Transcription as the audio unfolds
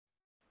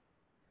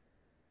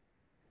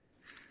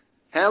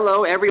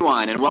Hello,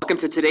 everyone, and welcome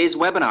to today's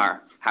webinar,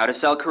 How to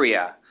Sell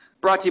Korea,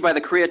 brought to you by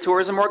the Korea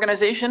Tourism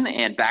Organization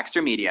and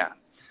Baxter Media.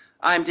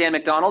 I'm Dan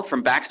McDonald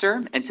from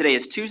Baxter, and today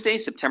is Tuesday,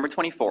 September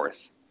 24th.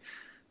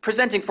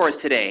 Presenting for us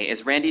today is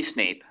Randy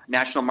Snape,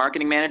 National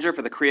Marketing Manager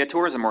for the Korea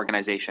Tourism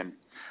Organization.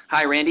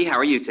 Hi, Randy. How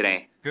are you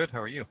today? Good.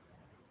 How are you?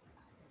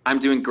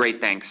 I'm doing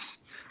great, thanks.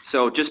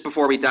 So just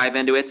before we dive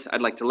into it, I'd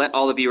like to let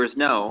all the viewers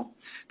know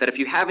that if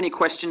you have any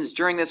questions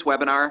during this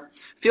webinar,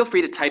 feel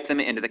free to type them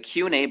into the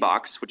Q&A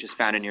box, which is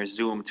found in your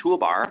Zoom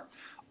toolbar,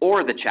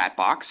 or the chat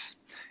box,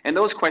 and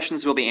those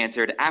questions will be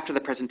answered after the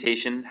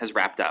presentation has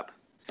wrapped up.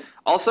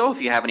 Also, if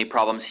you have any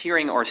problems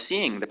hearing or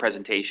seeing the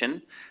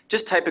presentation,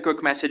 just type a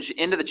quick message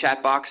into the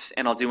chat box,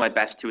 and I'll do my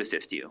best to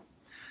assist you.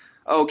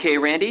 Okay,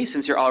 Randy,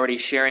 since you're already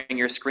sharing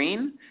your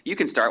screen, you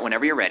can start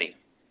whenever you're ready.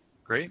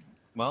 Great.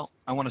 Well,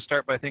 I want to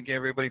start by thanking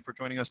everybody for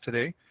joining us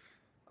today.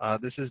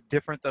 This is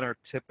different than our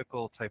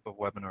typical type of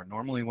webinar.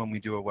 Normally when we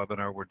do a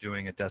webinar, we're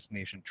doing a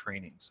destination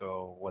training.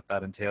 So what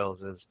that entails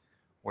is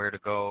where to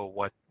go,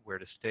 where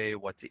to stay,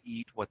 what to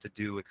eat, what to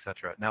do,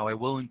 etc. Now, I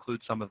will include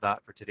some of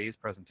that for today's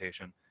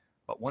presentation,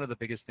 but one of the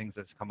biggest things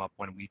that's come up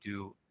when we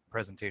do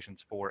presentations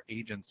for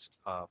agents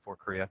for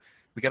Korea,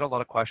 we get a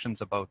lot of questions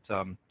about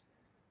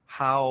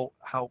how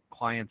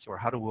clients, or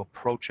how to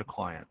approach a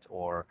client,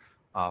 or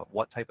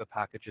what type of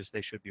packages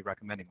they should be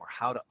recommending, or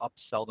how to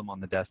upsell them on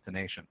the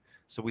destination.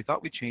 So we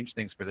thought we'd change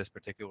things for this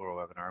particular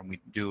webinar, and we'd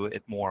do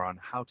it more on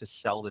how to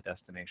sell the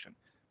destination.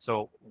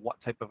 So what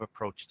type of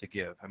approach to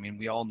give. I mean,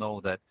 we all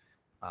know that,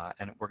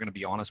 and we're going to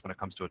be honest when it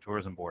comes to a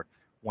tourism board,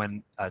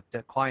 when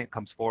the client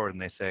comes forward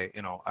and they say,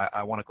 you know,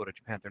 I want to go to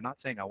Japan, they're not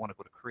saying I want to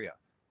go to Korea,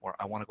 or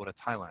I want to go to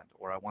Thailand,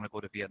 or I want to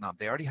go to Vietnam.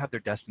 They already have their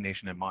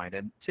destination in mind,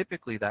 and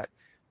typically that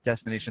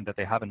destination that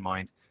they have in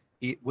mind,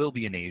 it will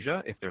be in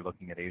Asia, if they're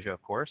looking at Asia,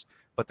 of course,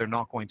 but they're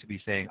not going to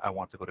be saying, I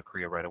want to go to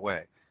Korea right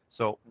away.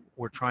 So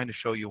we're trying to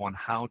show you on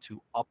how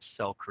to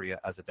upsell Korea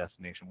as a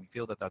destination. We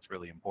feel that that's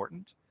really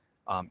important.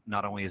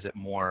 Not only is it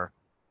more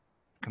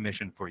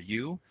commission for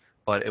you,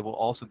 but it will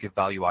also give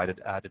value added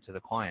to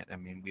the client. I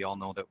mean, we all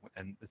know that,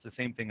 and it's the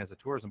same thing as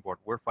a tourism board.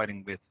 We're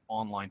fighting with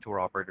online tour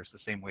operators the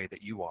same way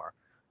that you are.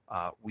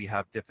 We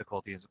have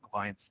difficulties with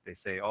clients. They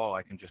say, oh,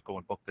 I can just go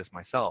and book this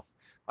myself.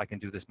 I can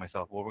do this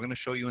myself. Well, we're going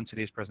to show you in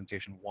today's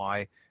presentation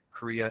why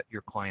Korea,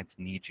 your clients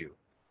need you,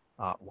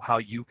 how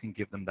you can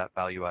give them that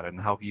value added,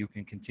 and how you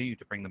can continue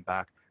to bring them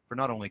back for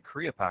not only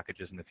Korea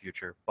packages in the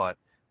future, but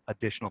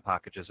additional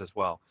packages as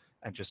well,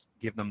 and just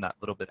give them that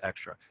little bit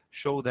extra.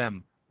 Show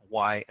them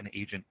why an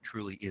agent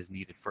truly is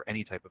needed for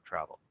any type of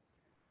travel.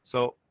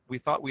 So we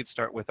thought we'd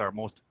start with our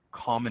most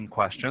common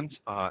questions,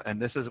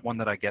 and this is one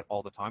that I get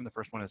all the time. The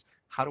first one is,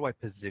 how do I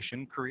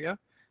position Korea?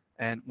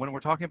 And when we're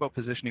talking about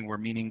positioning, we're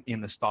meaning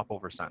in the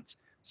stopover sense.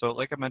 So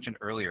like I mentioned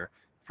earlier,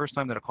 first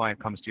time that a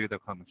client comes to you, they'll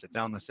come and sit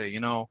down, they'll say, you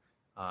know,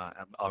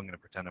 I'm going to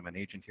pretend I'm an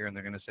agent here, and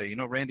they're going to say, you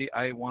know, Randy,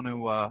 I want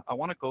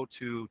to go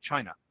to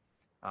China.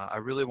 I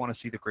really want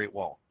to see the Great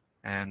Wall,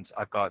 and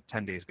I've got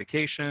 10 days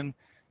vacation.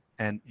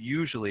 And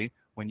usually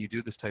when you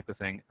do this type of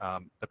thing,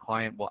 the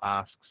client will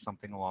ask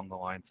something along the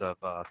lines of,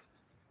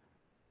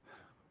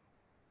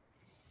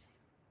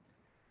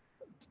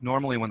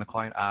 normally when the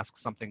client asks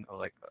something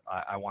like,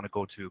 I want to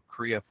go to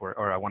Korea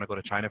or I want to go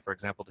to China, for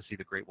example, to see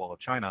the Great Wall of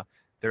China,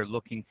 they're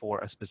looking for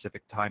a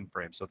specific time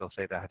frame. So they'll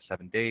say they have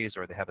 7 days,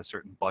 or they have a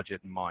certain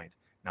budget in mind.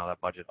 Now that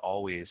budget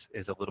always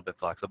is a little bit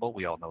flexible.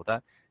 We all know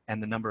that.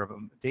 And the number of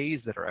days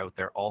that are out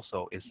there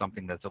also is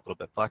something that's a little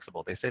bit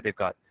flexible. They say they've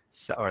got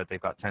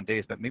 10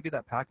 days, but maybe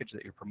that package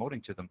that you're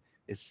promoting to them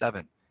is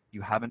 7.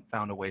 You haven't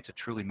found a way to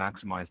truly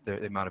maximize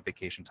the amount of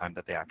vacation time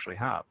that they actually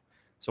have.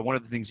 So one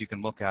of the things you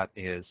can look at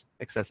is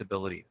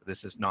accessibility. This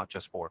is not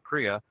just for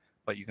Korea,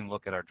 but you can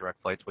look at our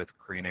direct flights with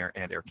Korean Air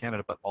and Air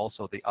Canada, but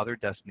also the other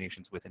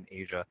destinations within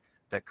Asia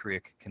that Korea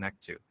can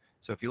connect to.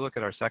 So if you look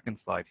at our second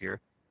slide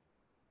here,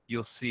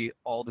 you'll see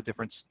all the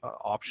different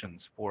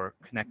options for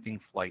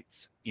connecting flights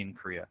in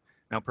Korea.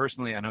 Now,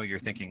 personally, I know you're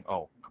thinking,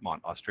 oh, come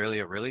on,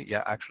 Australia, really?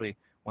 Yeah, actually,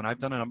 when I've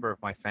done a number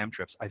of my fam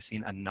trips, I've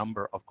seen a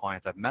number of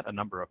clients. I've met a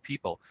number of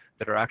people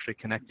that are actually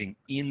connecting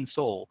in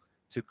Seoul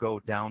to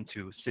go down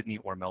to Sydney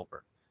or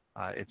Melbourne.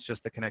 It's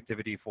just the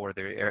connectivity for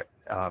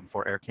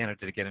Air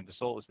Canada to get into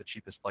Seoul is the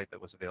cheapest flight that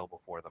was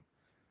available for them.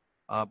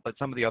 But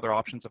some of the other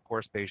options, of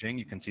course, Beijing,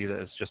 you can see that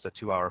it's just a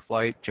 2-hour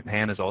flight.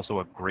 Japan is also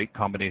a great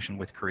combination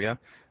with Korea.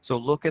 So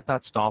look at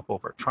that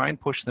stopover. Try and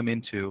push them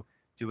into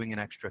doing an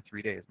extra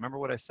 3 days. Remember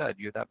what I said,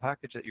 that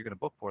package that you're going to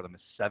book for them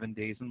is 7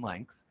 days in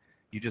length.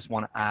 You just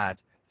want to add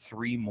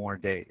 3 more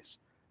days.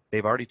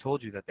 They've already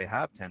told you that they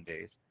have 10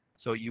 days.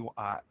 So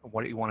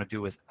what you want to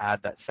do is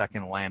add that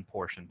second land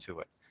portion to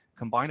it.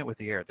 Combine it with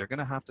the air. They're going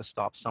to have to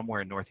stop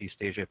somewhere in Northeast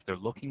Asia if they're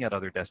looking at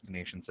other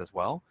destinations as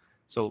well.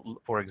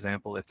 So, for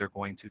example, if they're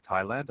going to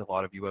Thailand, a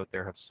lot of you out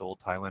there have sold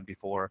Thailand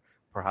before,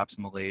 perhaps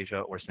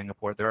Malaysia or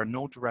Singapore. There are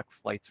no direct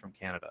flights from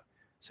Canada.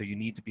 So you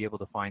need to be able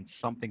to find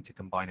something to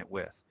combine it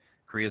with.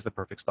 Korea is the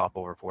perfect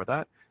stopover for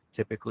that.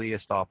 Typically, a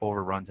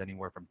stopover runs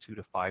anywhere from 2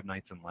 to 5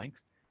 nights in length.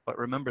 But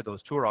remember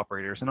those tour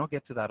operators, and I'll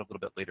get to that a little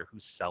bit later,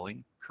 who's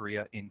selling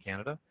Korea in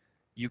Canada.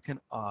 you can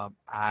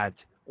add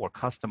or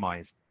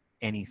customize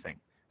anything.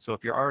 So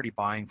if you're already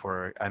buying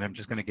for, and I'm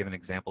just going to give an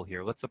example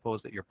here. Let's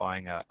suppose that you're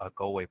buying a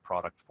GoAway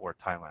product for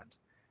Thailand.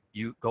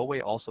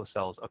 GoAway also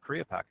sells a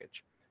Korea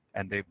package,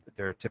 and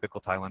their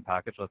typical Thailand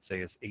package, let's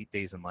say, is 8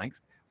 days in length.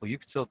 Well,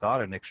 you've still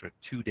got an extra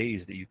 2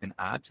 days that you can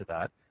add to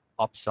that,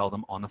 upsell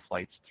them on the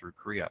flights through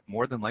Korea.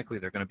 More than likely,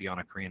 they're going to be on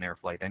a Korean Air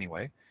flight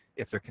anyway.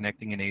 If they're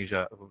connecting in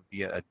Asia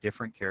via a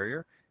different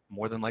carrier,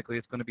 more than likely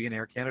it's going to be an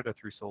Air Canada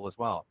through Seoul as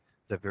well.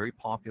 It's a very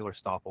popular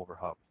stopover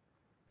hub.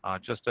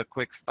 Just a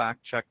quick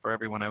fact check for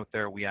everyone out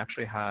there. We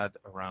actually had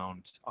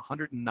around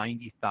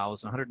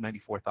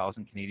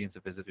 194,000 Canadians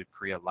that visited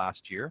Korea last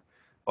year.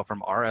 But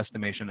from our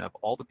estimation of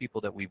all the people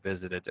that we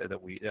visited,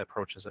 that we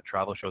approached us at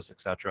travel shows,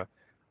 etc.,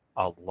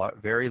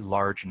 very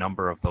large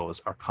number of those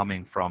are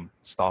coming from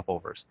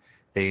stopovers.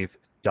 They've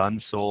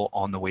done so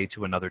on the way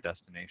to another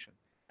destination.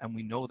 And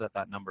we know that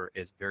that number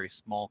is very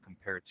small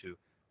compared to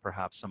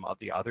perhaps some of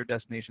the other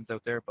destinations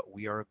out there, but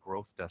we are a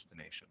growth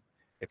destination.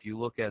 If you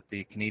look at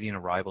the Canadian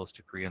arrivals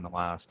to Korea in the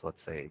last, let's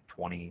say,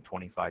 20,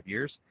 25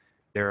 years,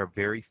 there are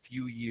very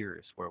few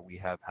years where we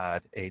have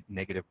had a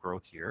negative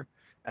growth year,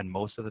 and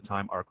most of the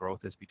time our growth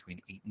is between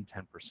 8 and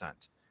 10%.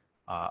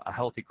 A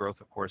healthy growth,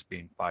 of course,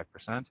 being 5%,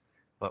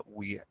 but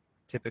we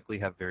typically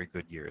have very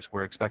good years.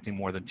 We're expecting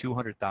more than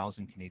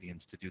 200,000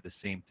 Canadians to do the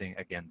same thing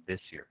again this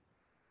year.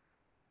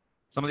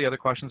 Some of the other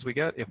questions we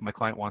get, if my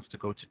client wants to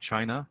go to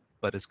China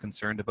but is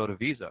concerned about a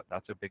visa,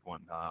 that's a big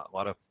one. A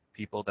lot of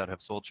people that have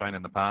sold China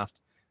in the past,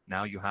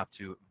 now you have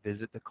to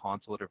visit the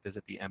consulate or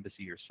visit the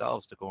embassy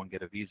yourselves to go and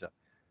get a visa.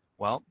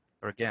 Well,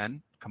 or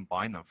again,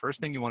 combine them.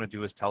 First thing you want to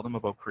do is tell them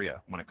about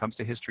Korea. When it comes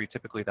to history,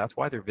 typically that's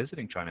why they're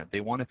visiting China.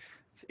 They want to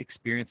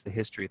experience the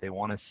history. They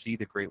want to see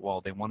the Great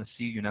Wall. They want to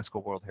see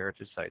UNESCO World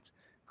Heritage Sites.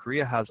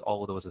 Korea has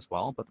all of those as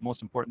well, but the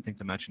most important thing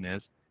to mention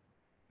is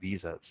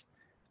visas.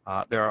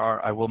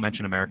 I will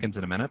mention Americans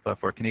in a minute, but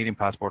for Canadian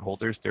passport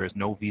holders, there is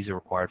no visa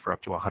required for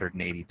up to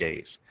 180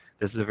 days.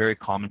 This is a very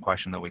common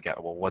question that we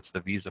get. Well, what's the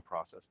visa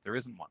process? There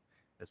isn't one.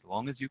 As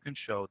long as you can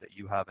show that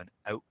you have an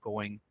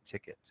outgoing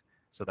ticket,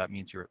 so that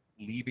means you're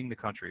leaving the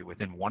country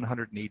within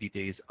 180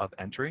 days of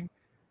entering,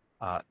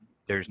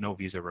 there's no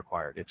visa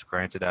required. It's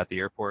granted at the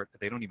airport.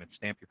 They don't even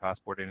stamp your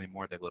passport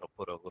anymore. They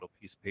put a little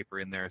piece of paper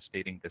in there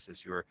stating this is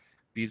your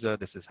visa,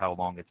 this is how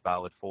long it's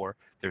valid for.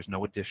 There's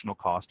no additional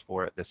cost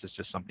for it. This is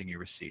just something you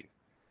receive.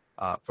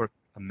 For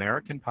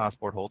American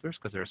passport holders,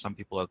 because there are some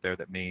people out there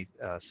that may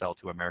sell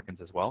to Americans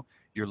as well,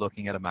 you're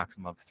looking at a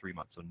maximum of 3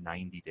 months, so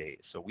 90 days.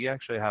 So we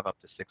actually have up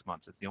to 6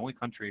 months. It's the only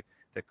country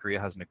that Korea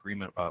has an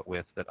agreement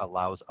with that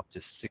allows up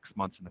to 6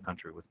 months in the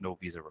country with no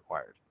visa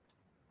required.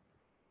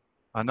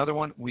 Another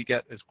one we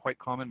get is quite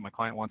common. My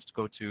client wants to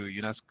go to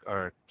UNESCO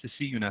or to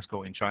see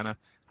UNESCO in China.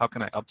 How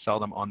can I upsell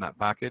them on that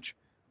package?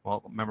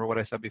 Well, remember what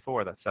I said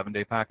before, that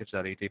 7-day package,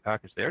 that 8-day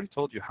package. They already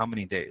told you how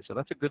many days. So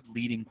that's a good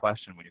leading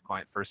question when your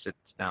client first sits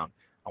down.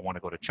 I want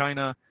to go to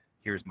China.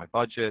 Here's my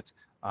budget.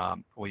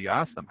 Well, you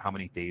ask them, how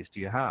many days do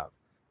you have?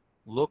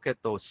 Look at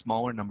those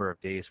smaller number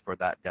of days for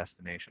that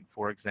destination.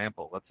 For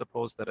example, let's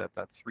suppose that at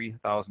that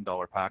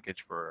 $3,000 package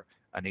for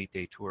an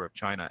 8-day tour of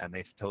China, and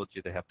they told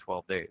you they have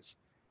 12 days.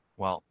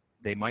 Well,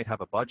 they might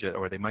have a budget,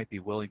 or they might be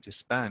willing to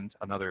spend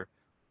another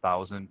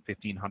 $1,000,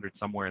 $1,500,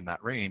 somewhere in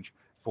that range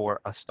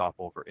for a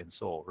stopover in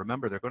Seoul.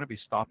 Remember, they're going to be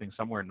stopping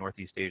somewhere in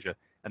Northeast Asia,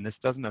 and this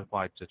doesn't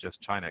apply to just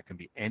China. It can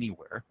be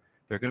anywhere.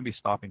 They're going to be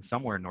stopping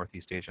somewhere in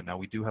Northeast Asia. Now,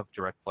 we do have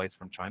direct flights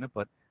from China,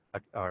 but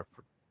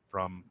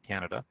from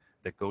Canada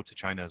that go to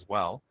China as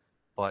well,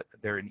 but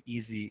they're an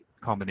easy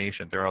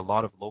combination. There are a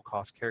lot of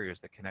low-cost carriers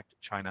that connect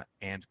China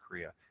and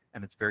Korea,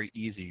 and it's very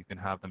easy. You can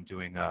have them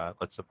doing,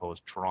 let's suppose,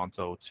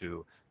 Toronto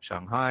to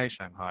Shanghai,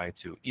 Shanghai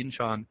to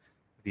Incheon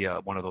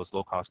via one of those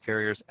low-cost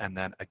carriers, and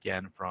then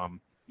again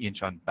from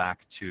Incheon back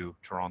to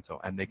Toronto.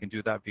 And they can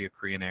do that via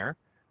Korean Air,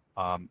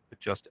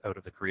 just out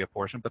of the Korea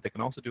portion, but they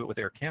can also do it with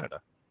Air Canada.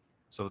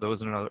 So those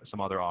are some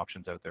other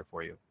options out there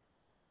for you.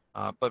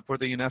 But for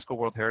the UNESCO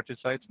World Heritage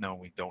Sites, no,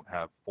 we don't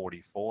have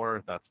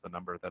 44. That's the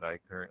number that I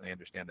currently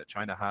understand that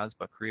China has,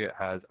 but Korea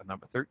has a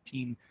number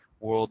 13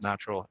 World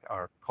Natural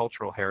or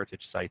Cultural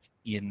Heritage Sites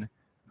in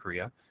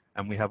Korea,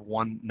 and we have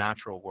one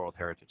Natural World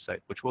Heritage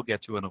Site, which we'll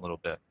get to in a little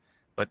bit.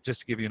 But just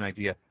to give you an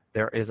idea,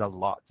 there is a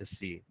lot to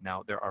see.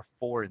 Now, there are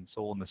 4 in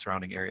Seoul and the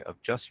surrounding area of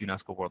just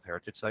UNESCO World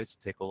Heritage Sites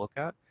to take a look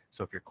at.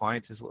 So if your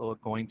client is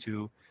going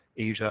to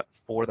Asia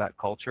for that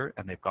culture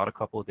and they've got a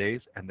couple of days,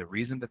 and the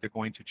reason that they're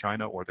going to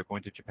China or they're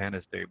going to Japan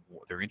is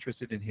they're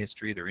interested in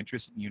history, they're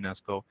interested in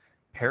UNESCO,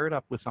 pair it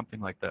up with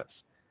something like this.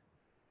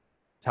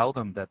 Tell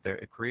them that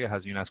Korea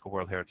has UNESCO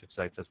World Heritage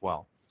Sites as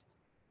well.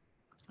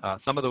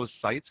 Some of those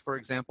sites, for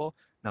example,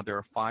 now there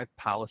are 5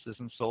 palaces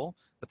in Seoul,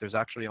 but there's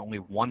actually only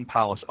one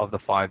palace of the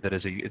 5 that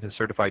is a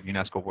certified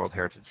UNESCO World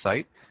Heritage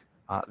Site.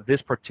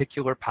 This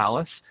particular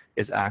palace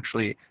is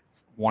actually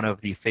one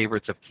of the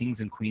favorites of kings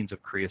and queens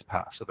of Korea's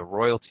past, so the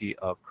royalty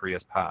of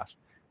Korea's past.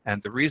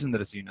 And the reason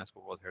that it's a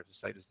UNESCO World Heritage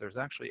Site is there's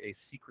actually a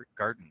secret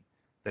garden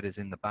that is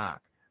in the back.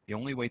 The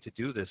only way to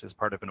do this is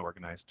part of an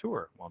organized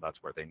tour. Well, that's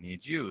where they need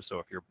you. So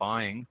if you're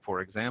buying,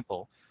 for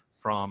example,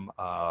 from,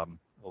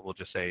 example, we'll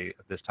just say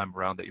this time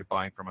around that you're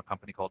buying from a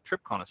company called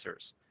Trip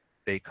Connoisseurs.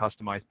 They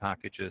customize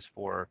packages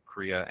for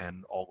Korea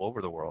and all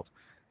over the world.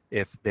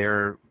 If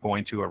they're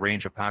going to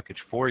arrange a package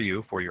for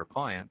you, for your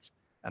clients,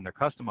 and they're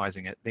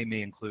customizing it, they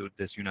may include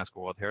this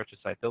UNESCO World Heritage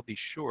Site. They'll be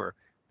sure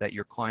that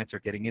your clients are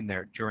getting in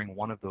there during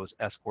one of those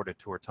escorted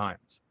tour times.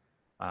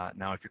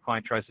 Now, if your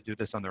client tries to do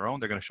this on their own,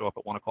 they're going to show up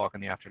at 1 o'clock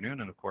in the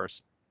afternoon, and of course,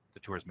 the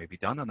tours may be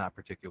done on that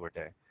particular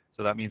day.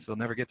 So that means they'll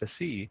never get to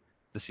see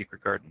the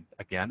secret garden.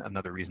 Again,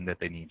 another reason that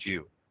they need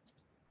you.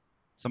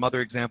 Some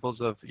other examples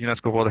of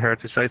UNESCO World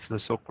Heritage Sites, the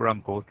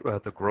Sokram,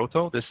 the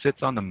Grotto. This sits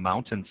on the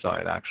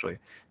mountainside, actually.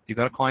 If you've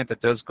got a client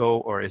that does go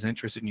or is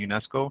interested in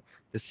UNESCO,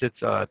 this sits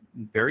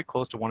very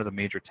close to one of the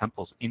major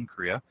temples in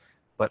Korea,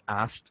 but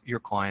asked your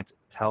client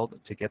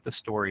to get the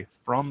story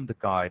from the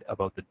guide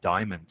about the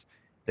diamond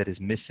that is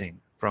missing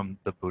from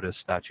the Buddha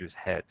statue's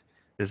head.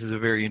 This is a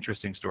very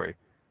interesting story.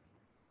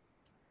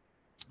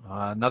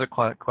 Another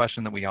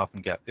question that we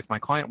often get: if my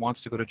client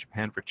wants to go to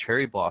Japan for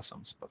cherry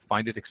blossoms but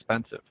find it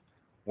expensive,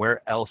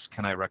 where else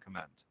can I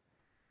recommend?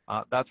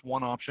 That's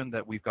one option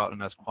that we've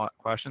gotten as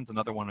questions.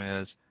 Another one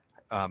is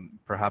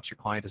perhaps your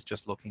client is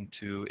just looking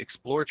to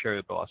explore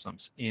cherry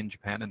blossoms in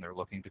Japan and they're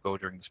looking to go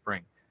during the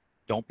spring.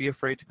 Don't be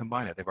afraid to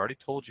combine it. They've already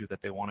told you that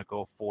they want to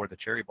go for the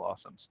cherry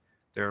blossoms.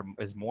 There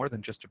is more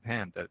than just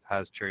Japan that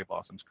has cherry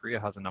blossoms. Korea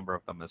has a number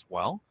of them as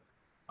well.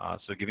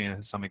 So giving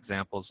you some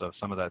examples of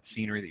some of that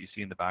scenery that you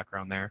see in the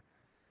background there.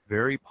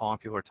 Very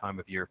popular time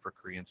of year for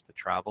Koreans to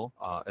travel,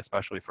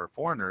 especially for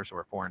foreigners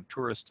or foreign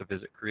tourists to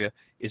visit Korea,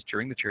 is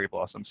during the cherry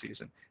blossom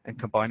season. And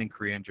combining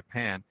Korea and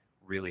Japan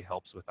really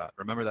helps with that.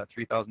 Remember that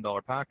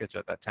 $3,000 package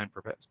at that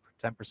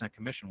 10%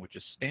 commission, which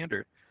is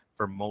standard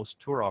for most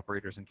tour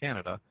operators in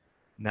Canada.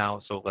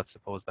 Now, so let's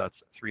suppose that's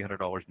 $300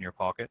 in your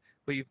pocket,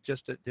 but you've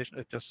just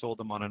sold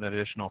them on an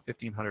additional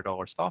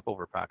 $1,500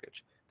 stopover package.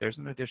 There's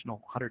an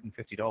additional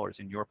 $150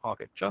 in your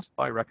pocket just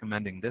by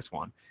recommending this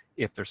one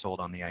if they're sold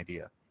on the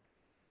idea.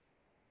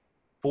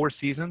 4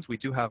 seasons, we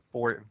do have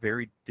 4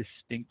 very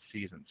distinct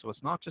seasons. So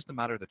it's not just a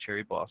matter of the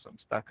cherry blossoms.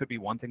 That could be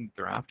one thing that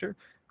they're after.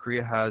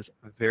 Korea has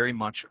very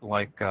much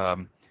like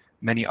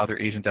many other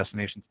Asian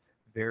destinations,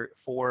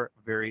 4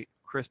 very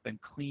crisp and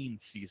clean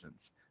seasons.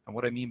 And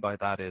what I mean by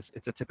that is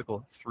it's a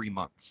typical 3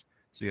 months.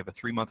 So you have a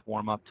 3-month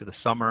warm up to the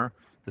summer.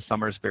 The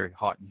summer is very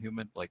hot and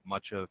humid like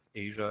much of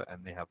Asia, and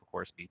they have, of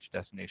course, beach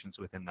destinations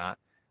within that.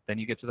 Then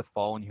you get to the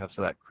fall and you have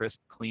that crisp,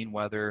 clean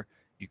weather.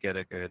 You get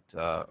a good,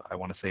 I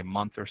want to say,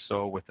 month or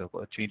so with the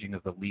changing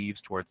of the leaves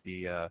towards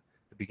the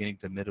beginning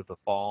to mid of the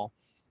fall.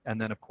 And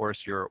then, of course,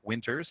 your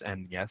winters.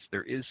 And yes,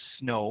 there is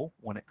snow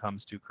when it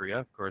comes to Korea.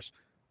 Of course,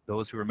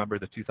 those who remember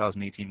the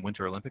 2018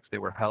 Winter Olympics, they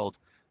were held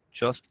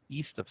just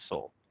east of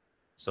Seoul.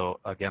 So,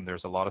 again,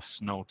 there's a lot of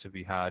snow to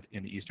be had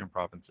in the eastern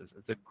provinces.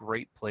 It's a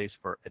great place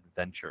for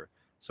adventure.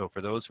 So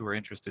for those who are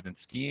interested in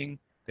skiing,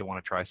 they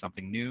want to try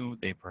something new,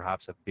 they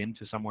perhaps have been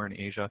to somewhere in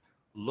Asia,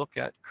 look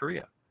at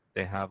Korea.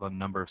 They have a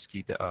number of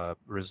ski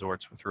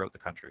resorts throughout the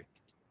country.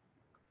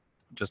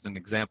 Just an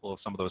example of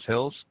some of those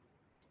hills.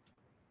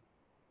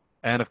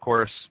 And of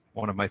course,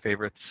 one of my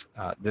favorites,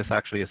 this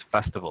actually is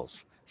festivals.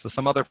 So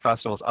some other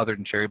festivals other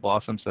than cherry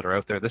blossoms that are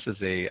out there, this is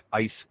a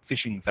ice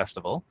fishing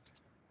festival.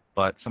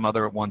 But some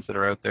other ones that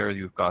are out there,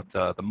 you've got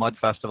the Mud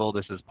Festival.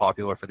 This is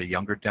popular for the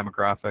younger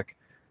demographic.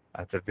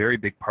 It's a very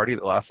big party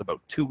that lasts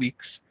about 2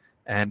 weeks.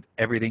 And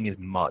everything is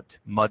mud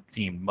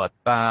themed, mud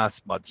baths,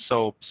 mud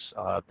soaps,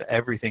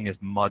 everything is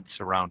mud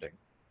surrounding.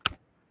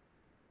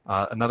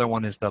 Another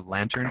one is the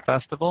Lantern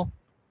Festival.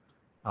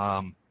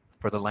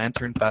 For the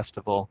Lantern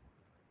Festival,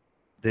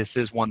 this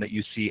is one that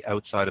you see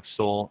outside of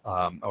Seoul,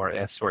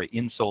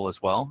 in Seoul as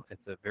well.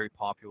 It's a very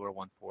popular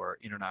one for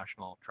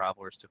international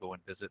travelers to go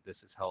and visit. This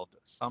is held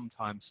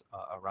sometimes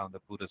around the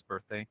Buddha's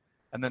birthday.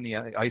 And then the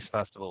Ice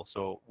Festival.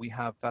 So we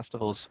have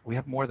festivals, we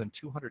have more than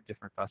 200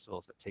 different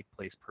festivals that take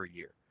place per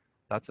year.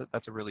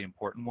 That's a really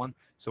important one.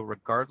 So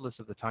regardless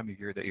of the time of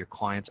year that your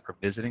clients are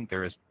visiting,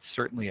 there is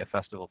certainly a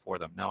festival for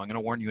them. Now, I'm going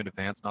to warn you in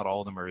advance, not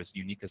all of them are as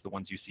unique as the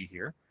ones you see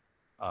here.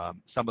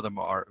 Some of them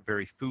are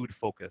very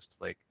food-focused,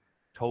 like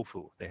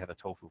tofu. They have a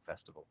tofu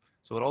festival.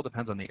 So it all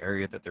depends on the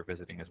area that they're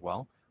visiting as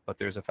well. But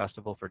there's a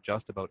festival for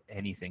just about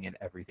anything and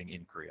everything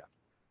in Korea.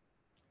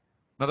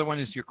 Another one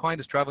is your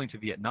client is traveling to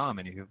Vietnam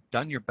and you've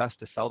done your best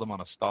to sell them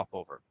on a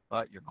stopover,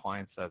 but your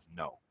client says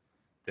no.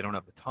 They don't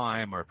have the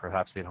time, or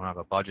perhaps they don't have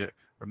a budget.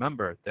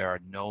 Remember, there are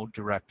no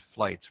direct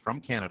flights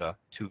from Canada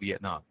to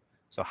Vietnam.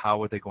 So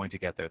how are they going to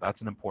get there? That's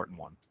an important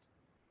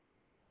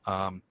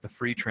one. The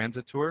free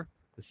transit tour,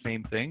 the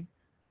same thing.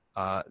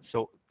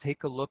 So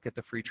take a look at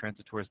the free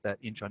transit tours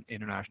that Incheon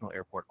International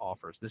Airport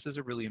offers. This is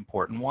a really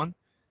important one.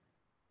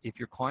 If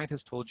your client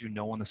has told you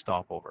no on the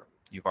stopover,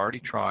 you've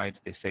already tried,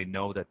 they say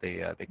no, that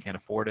they can't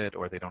afford it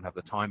or they don't have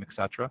the time,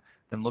 etc.,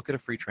 then look at a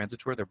free transit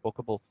tour. They're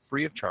bookable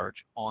free of charge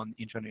on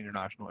Incheon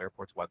International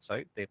Airport's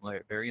website. They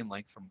vary in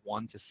length from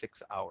 1 to 6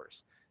 hours.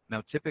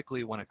 Now,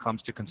 typically when it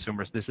comes to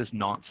consumers, this is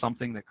not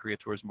something that Korea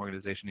Tourism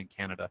Organization in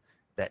Canada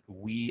that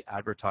we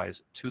advertise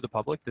to the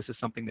public. This is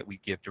something that we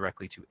give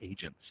directly to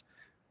agents.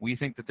 We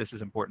think that this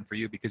is important for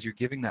you because you're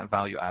giving that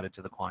value added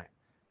to the client.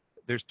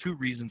 there's two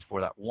reasons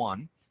for that.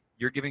 One,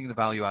 you're giving the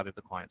value out to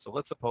the client. So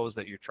let's suppose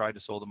that you tried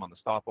to sell them on the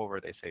stopover.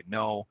 They say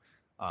no,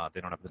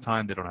 they don't have the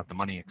time, they don't have the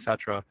money,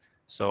 etc.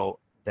 So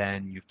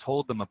then you've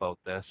told them about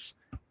this,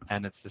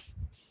 and it's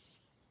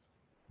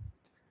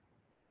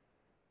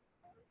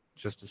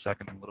just a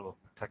second, a little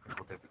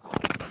technical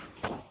difficulty.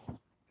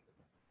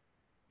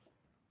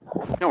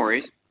 No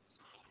worries.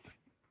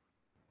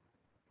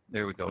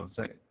 There we go.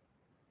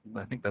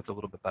 I think that's a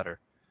little bit better.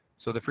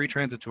 So the free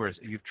transit tours,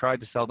 if you've tried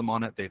to sell them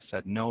on it, they've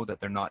said no, that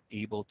they're not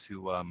able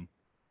to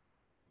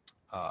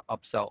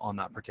upsell on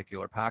that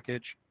particular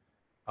package,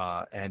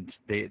 and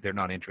they're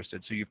not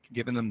interested. So you've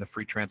given them the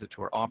free transit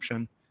tour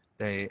option.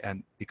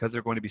 And because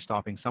they're going to be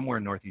stopping somewhere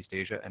in Northeast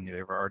Asia and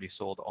they've already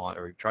sold on,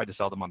 or you've tried to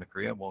sell them on the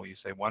Korea, well, you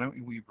say, why don't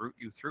we route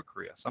you through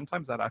Korea?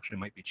 Sometimes that actually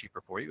might be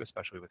cheaper for you,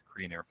 especially with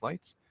Korean Air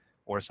flights,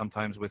 or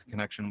sometimes with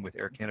connection with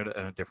Air Canada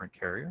and a different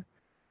carrier.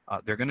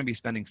 They're going to be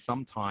spending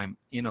some time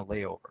in a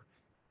layover.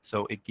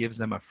 So it gives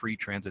them a free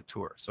transit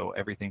tour. So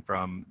everything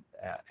from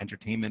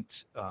entertainment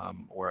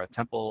or a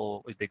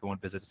temple, they go and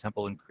visit a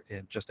temple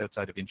just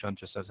outside of Incheon,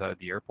 just outside of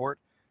the airport.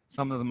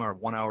 Some of them are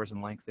 1 hour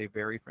in length. They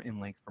vary in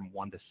length from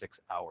 1 to 6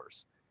 hours.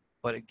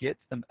 But it gets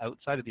them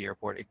outside of the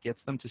airport. It gets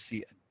them to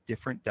see a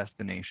different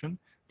destination.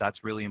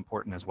 That's really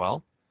important as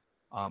well.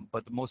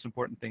 But the most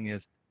important thing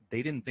is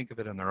they didn't think of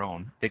it on their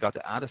own. They got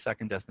to add a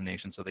second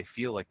destination, so they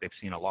feel like they've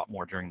seen a lot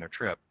more during their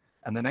trip.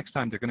 And the next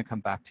time they're going to come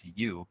back to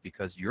you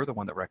because you're the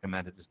one that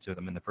recommended it to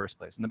them in the first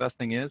place. And the best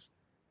thing is,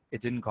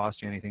 it didn't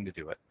cost you anything to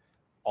do it.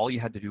 All you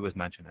had to do was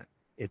mention it.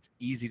 It's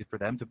easy for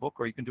them to book,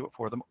 or you can do it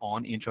for them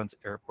on Incheon's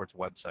airport's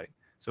website.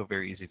 So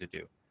very easy to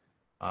do.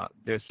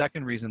 The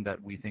second reason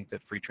that we think that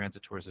free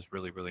transit tours is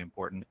really, really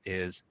important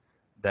is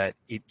that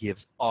it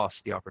gives us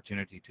the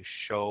opportunity to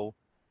show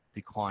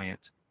the client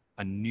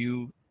a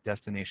new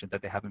destination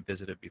that they haven't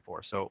visited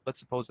before. So let's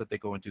suppose that they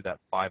go and do that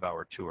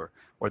 5-hour tour,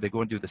 or they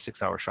go and do the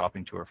 6-hour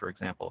shopping tour, for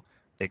example.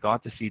 They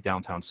got to see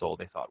downtown Seoul.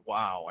 They thought,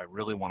 wow, I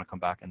really want to come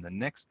back. And the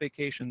next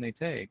vacation they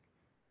take,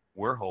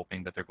 we're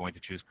hoping that they're going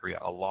to choose Korea.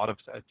 A lot of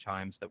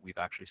times that we've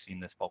actually seen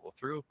this bubble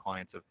through,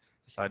 clients have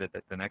decided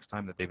that the next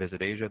time that they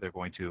visit Asia, they're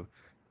going to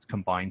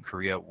combine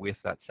Korea with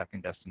that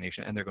second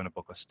destination, and they're going to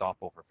book a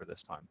stopover for this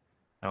time.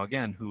 Now,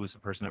 again, who was the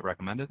person that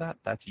recommended that?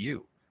 That's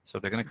you. So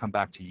they're going to come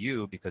back to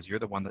you because you're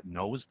the one that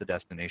knows the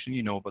destination.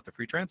 You know about the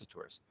free transit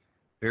tours.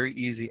 Very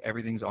easy.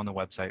 Everything's on the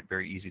website.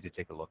 Very easy to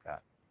take a look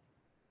at.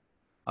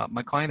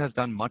 My client has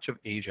done much of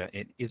Asia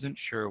and isn't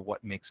sure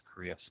what makes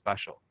Korea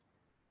special.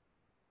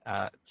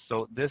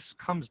 So this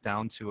comes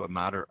down to a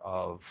matter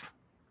of,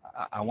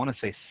 I want to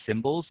say,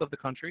 symbols of the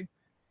country.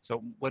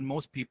 So when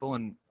most people,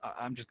 and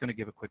I'm just going to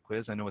give a quick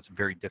quiz. I know it's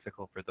very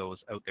difficult for those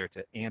out there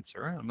to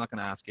answer. I'm not going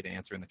to ask you to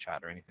answer in the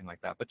chat or anything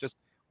like that. But just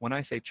when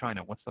I say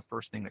China, what's the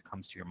first thing that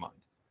comes to your mind?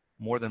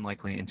 More than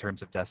likely, in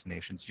terms of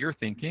destinations, you're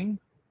thinking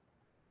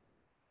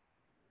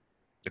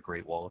the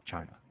Great Wall of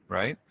China,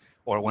 right?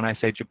 Or when I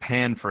say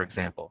Japan, for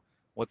example,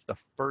 what's the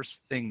first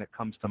thing that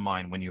comes to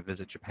mind when you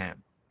visit Japan?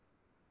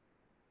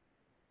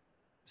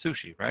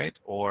 Sushi, right?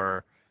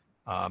 Or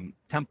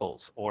temples,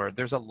 or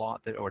there's a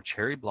lot that, or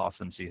cherry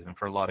blossom season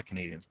for a lot of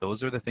Canadians.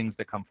 Those are the things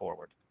that come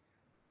forward.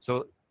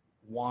 So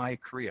why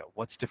Korea?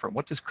 What's different?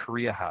 What does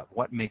Korea have?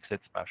 What makes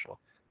it special?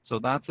 So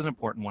that's an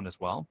important one as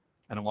well.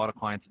 And a lot of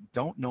clients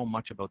don't know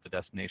much about the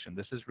destination.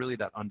 This is really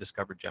that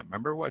undiscovered gem.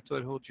 Remember what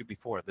I told you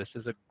before? This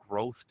is a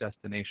growth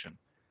destination.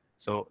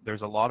 So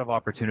there's a lot of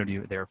opportunity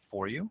there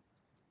for you.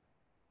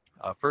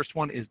 First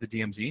one is the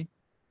DMZ.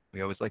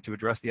 We always like to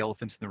address the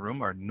elephants in the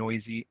room, our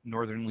noisy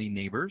northerly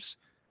neighbors.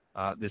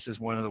 This is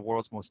one of the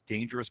world's most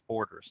dangerous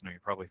borders. Now, you're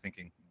probably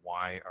thinking,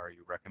 why are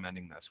you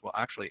recommending this? Well,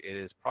 actually, it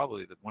is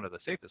probably one of the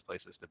safest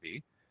places to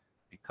be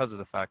because of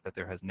the fact that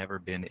there has never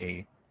been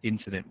an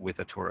incident with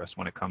a tourist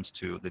when it comes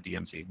to the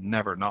DMZ.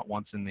 Never, not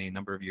once in the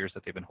number of years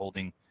that they've been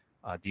holding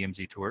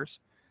DMZ tours.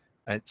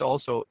 It's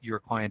also your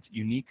client's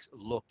unique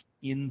look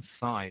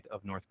inside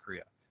of North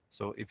Korea.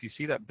 So if you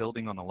see that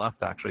building on the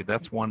left, actually,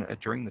 that's one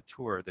during the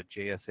tour, the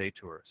JSA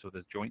tour, so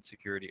the Joint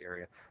Security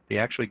Area. They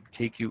actually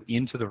take you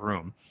into the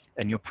room,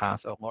 and you'll pass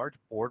a large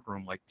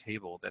boardroom-like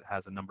table that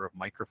has a number of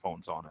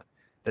microphones on it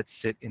that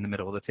sit in the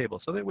middle of the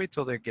table. So they wait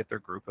till they get their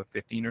group of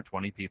 15 or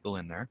 20 people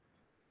in there.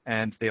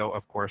 And they,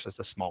 of course, it's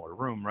a smaller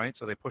room, right?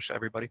 So they push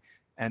everybody,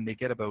 and they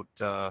get about,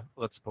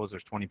 let's suppose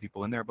there's 20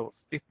 people in there, about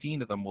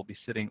 15 of them will be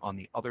sitting on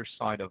the other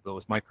side of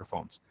those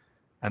microphones.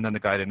 And then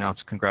the guide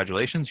announced,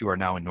 congratulations, you are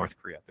now in North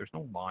Korea. There's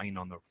no line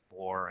on the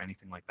floor or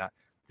anything like that.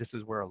 This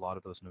is where a lot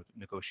of those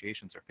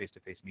negotiations or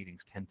face-to-face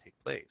meetings can take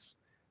place.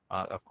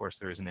 Of course,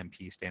 there is an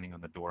MP standing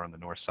on the door on the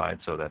north side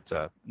so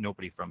that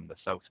nobody from the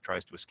south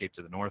tries to escape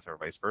to the north or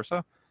vice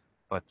versa.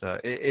 But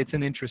it's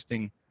an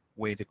interesting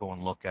way to go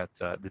and look at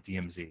the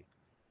DMZ.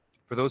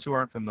 For those who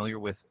aren't familiar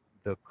with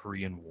the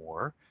Korean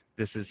War,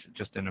 this is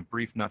just in a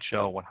brief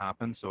nutshell what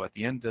happened. So at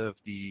the end of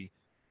the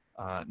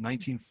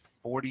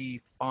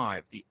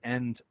 1945, the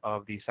end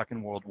of the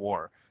Second World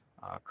War,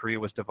 Korea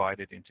was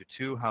divided into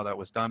two. How that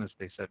was done is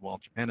they said, well,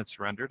 Japan had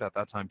surrendered. At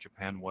that time,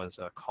 Japan was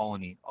a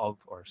colony of,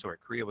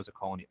 Korea was a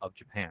colony of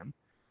Japan.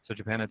 So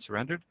Japan had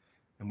surrendered.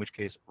 in which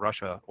case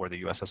Russia or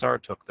the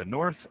USSR took the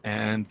north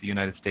and the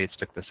United States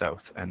took the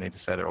south. And they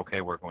decided,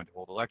 okay, we're going to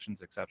hold elections,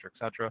 et cetera, et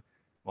cetera.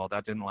 Well,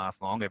 that didn't last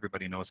long.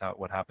 Everybody knows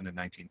what happened in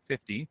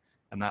 1950,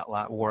 and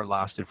that war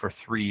lasted for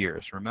 3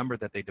 years. Remember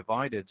that they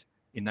divided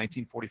in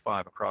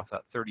 1945 across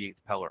that 38th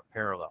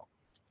parallel.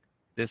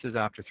 This is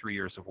after 3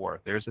 years of war.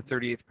 There's the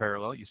 38th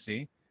parallel, you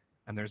see,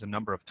 and there's a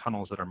number of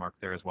tunnels that are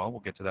marked there as well. We'll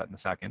get to that in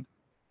a second.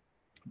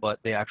 But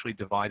they actually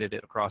divided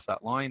it across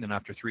that line, and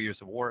after 3 years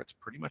of war, it's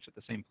pretty much at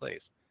the same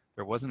place.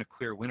 There wasn't a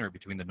clear winner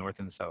between the North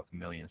and the South.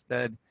 Millions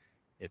dead.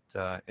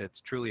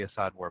 It's truly a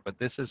sad war. But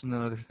this is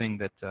another thing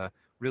that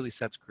really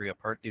sets Korea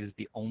apart. It is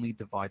the only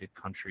divided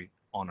country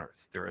on Earth.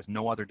 There is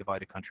no other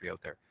divided country out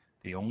there.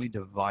 The only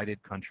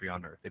divided country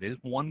on Earth. It is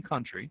one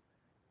country,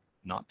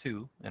 not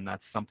two, and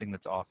that's something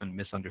that's often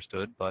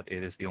misunderstood, but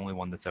it is the only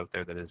one that's out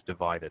there that is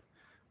divided.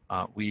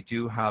 We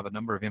do have a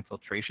number of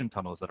infiltration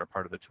tunnels that are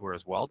part of the tour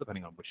as well,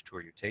 depending on which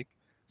tour you take.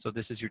 So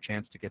this is your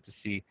chance to get to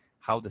see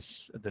how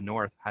the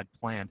North had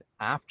planned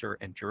after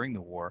and during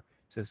the war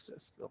to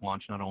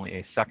launch not only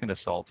a second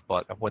assault,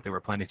 but what they were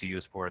planning to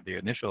use for the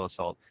initial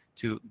assault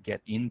to get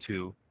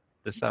into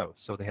the South.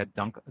 So they had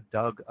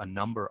dug a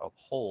number of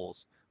holes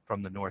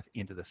from the North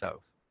into the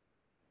South.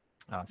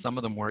 Some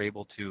of them were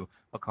able to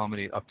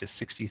accommodate up to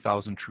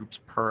 60,000 troops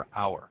per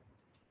hour.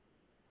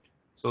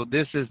 So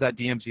this is that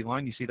DMZ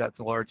line. You see that's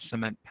a large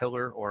cement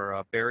pillar or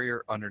a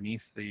barrier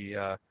underneath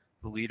the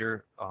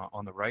leader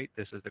on the right.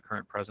 This is the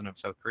current president of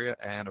South Korea,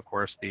 and of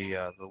course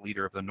the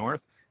leader of the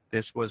North.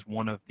 This was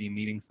one of the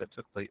meetings that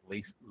took place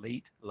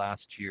late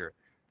last year.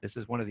 This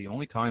is one of the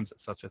only times that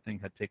such a thing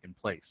had taken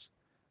place.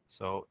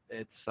 So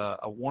it's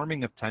a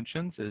warming of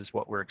tensions is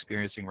what we're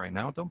experiencing right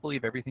now. Don't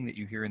believe everything that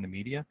you hear in the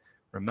media.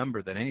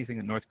 Remember that anything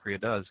that North Korea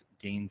does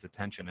gains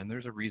attention, and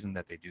there's a reason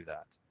that they do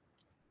that.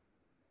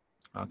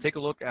 Take a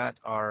look at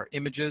our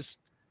images.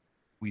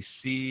 We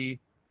see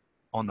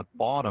on the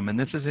bottom, and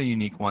this is a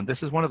unique one. This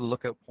is one of the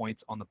lookout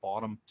points on the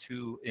bottom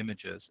two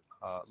images,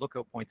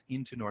 lookout points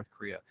into North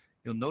Korea.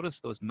 You'll notice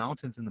those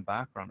mountains in the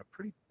background are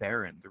pretty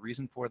barren. The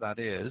reason for that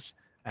is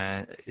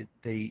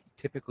they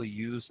typically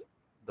use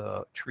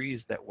the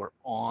trees that were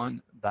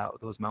on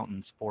those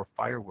mountains for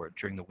firewood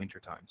during the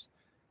winter times.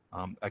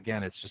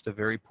 Again, it's just a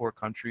very poor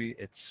country.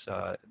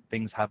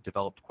 Things have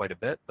developed quite a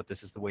bit, but this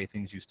is the way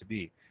things used to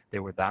be. They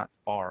were that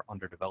far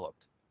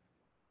underdeveloped.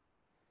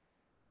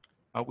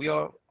 We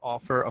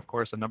offer, of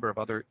course, a number of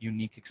other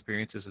unique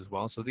experiences as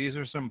well. So these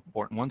are some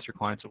important ones. Your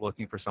clients are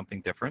looking for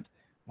something different.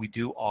 We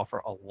do offer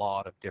a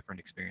lot of different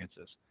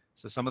experiences.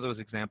 So some of those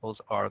examples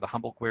are the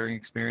hanbok wearing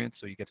experience.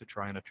 So you get to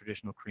try on a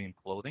traditional Korean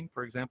clothing,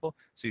 for example.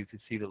 So you can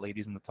see the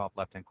ladies in the top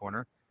left-hand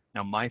corner.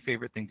 Now, my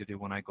favorite thing to do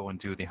when I go and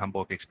do the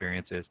hanbok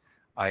experience is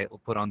I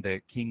will put on the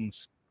king's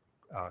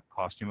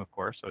costume, of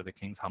course, or the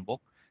king's hanbok,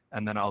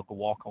 and then I'll go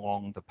walk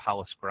along the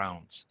palace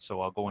grounds. So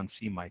I'll go and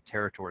see my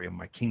territory and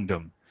my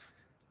kingdom.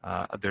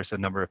 There's a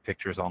number of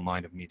pictures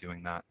online of me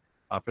doing that.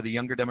 For the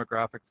younger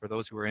demographic, for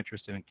those who are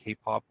interested in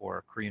K-pop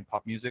or Korean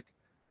pop music,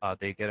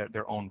 they get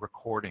their own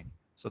recording.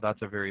 So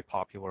that's a very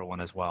popular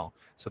one as well.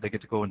 So they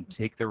get to go and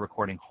take their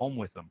recording home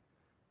with them.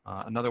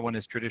 Another one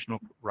is traditional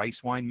rice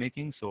wine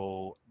making.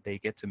 So they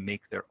get to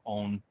make their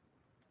own.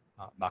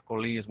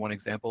 Makgeolli is one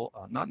example.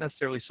 Not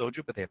necessarily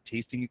soju, but they have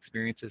tasting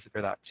experiences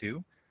for that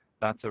too.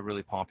 That's a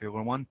really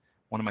popular one.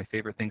 One of my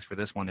favorite things for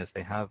this one is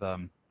they have.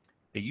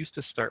 They used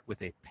to start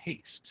with a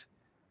paste,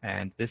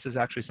 and this is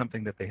actually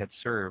something that they had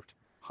served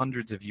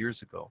hundreds of years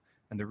ago.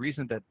 And the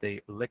reason that the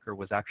liquor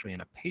was actually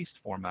in a paste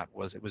format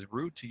was it was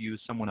rude to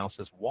use someone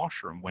else's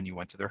washroom when you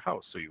went to their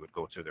house. So you would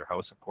go to their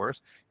house, of course.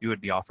 You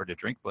would be offered a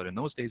drink, but in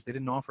those days they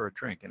didn't offer a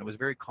drink, and it was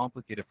very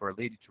complicated for a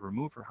lady to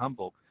remove her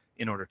hanbok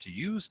in order to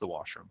use the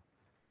washroom.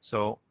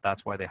 So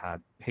that's why they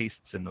had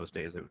pastes in those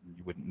days.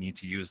 You wouldn't need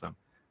to use them.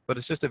 But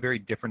it's just a very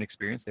different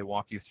experience. They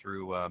walk you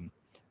through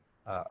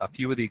a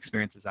few of the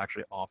experiences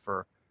actually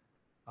offer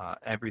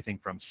everything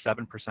from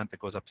 7% that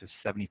goes up to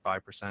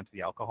 75% of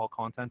the alcohol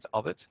content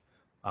of it.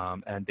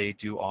 And they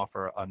do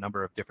offer a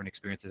number of different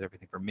experiences,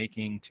 everything from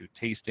making to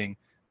tasting.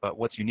 But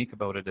what's unique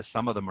about it is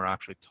some of them are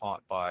actually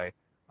taught by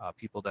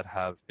people that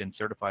have been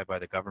certified by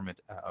the government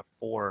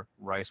for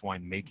rice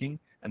wine making,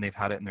 and they've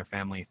had it in their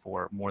family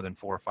for more than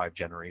 4 or 5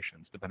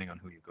 generations, depending on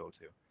who you go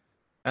to.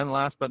 And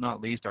last but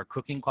not least, our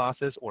cooking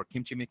classes or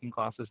kimchi making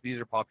classes. These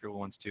are popular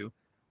ones too.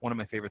 One of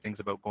my favorite things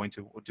about going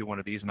to do one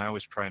of these, and I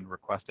always try and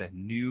request a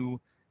new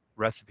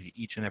recipe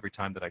each and every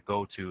time that I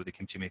go to the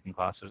kimchi making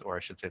classes, or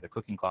I should say the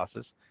cooking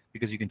classes,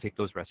 because you can take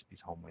those recipes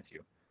home with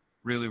you.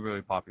 Really,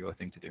 really popular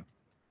thing to do.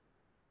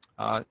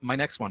 My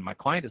next one, my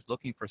client is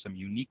looking for some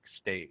unique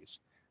stays.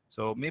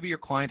 So maybe your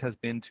client has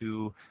been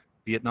to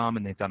Vietnam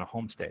and they've done a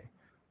homestay,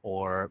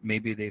 or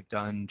maybe they've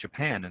done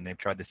Japan and they've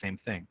tried the same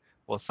thing.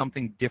 Well,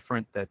 something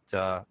different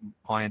that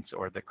clients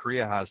or that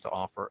Korea has to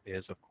offer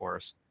is, of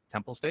course,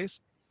 temple stays.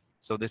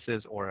 So this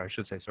is, or I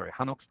should say, sorry,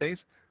 hanok stays.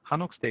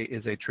 Hanok stay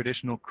is a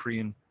traditional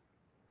Korean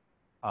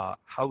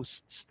house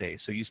stay.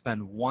 So you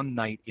spend one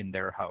night in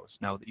their house.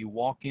 Now, you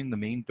walk in the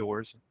main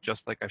doors,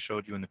 just like I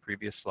showed you in the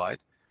previous slide.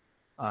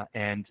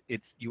 and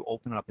you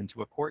open it up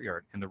into a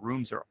courtyard, and the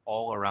rooms are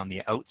all around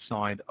the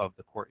outside of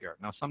the courtyard.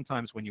 Now,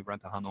 sometimes when you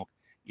rent a hanok,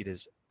 it is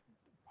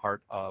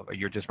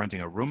you're just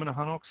renting a room in a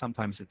hanok.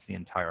 Sometimes it's the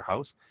entire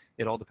house.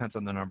 It all depends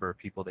on the number of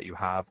people that you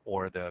have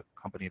or the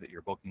company that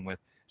you're booking with.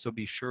 So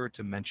be sure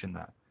to mention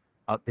that.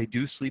 They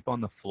do sleep on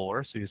the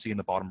floor, so you see in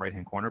the bottom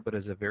right-hand corner, but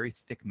it's a very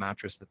thick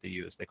mattress that they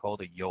use. They call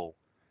it a yo.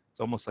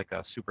 It's almost like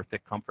a super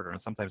thick comforter,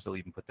 and sometimes they'll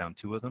even put down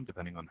 2 of them,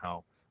 depending on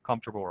how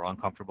comfortable or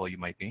uncomfortable you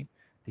might be.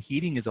 The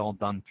heating is all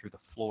done through the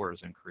floors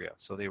in Korea.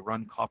 So they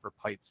run copper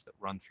pipes that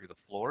run through the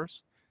floors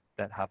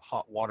that have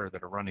hot water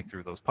that are running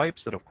through those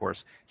pipes that, of course,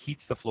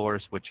 heats the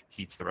floors, which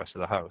heats the rest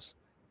of the house.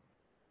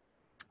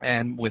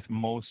 And with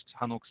most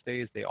hanok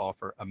stays, they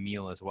offer a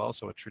meal as well,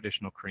 so a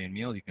traditional Korean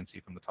meal you can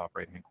see from the top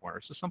right-hand corner.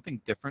 So something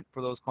different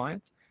for those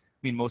clients. I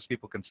mean, most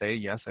people can say,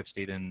 yes, I've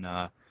stayed in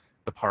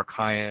the Park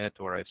Hyatt,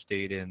 or I've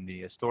stayed in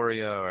the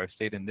Astoria, or I've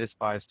stayed in this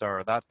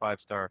 5-star or that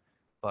 5-star,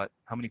 but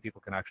how many people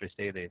can actually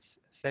say they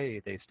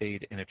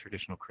stayed in a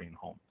traditional Korean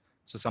home?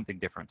 So something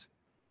different.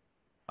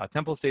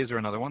 Temple stays are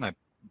another one. I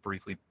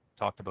briefly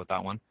talked about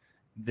that one.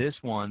 This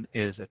one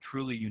is a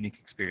truly unique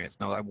experience.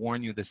 Now, I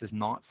warn you, this is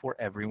not for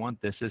everyone.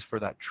 This is for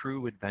that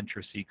true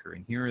adventure seeker,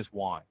 and here is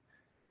why.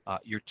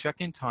 Your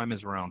check-in time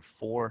is around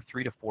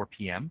 3 to 4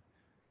 p.m.,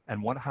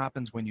 and what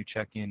happens when you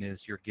check in is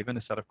you're given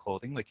a set of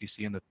clothing like you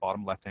see in the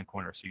bottom left-hand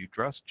corner. So you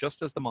dress just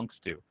as the monks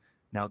do.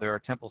 Now, there are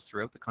temples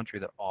throughout the country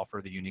that offer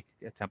the unique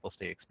temple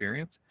stay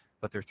experience,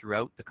 but they're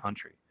throughout the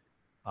country.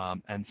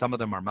 And some of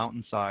them are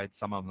mountainside,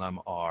 some of them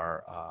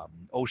are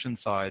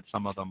oceanside,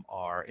 some of them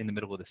are in the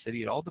middle of the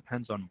city. It all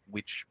depends on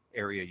which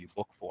area you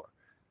book for.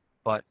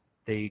 But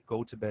they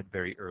go to bed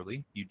very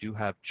early. You do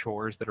have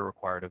chores that are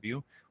required of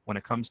you. When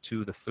it comes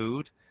to the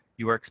food,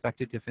 you are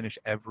expected to finish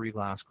every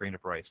last grain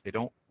of rice. They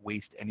don't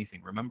waste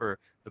anything. Remember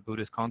the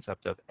Buddhist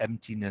concept of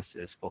emptiness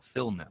is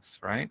fulfillness,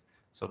 right?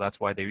 So that's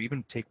why they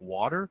even take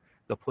water,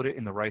 they'll put it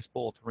in the rice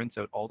bowl to rinse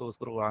out all those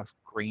little last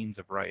grains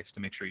of rice to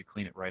make sure you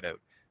clean it right out.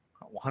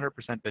 100%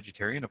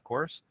 vegetarian, of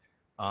course,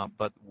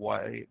 but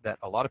why that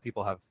a lot of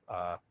people have,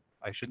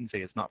 I shouldn't say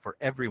it's not for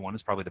everyone,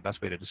 is probably the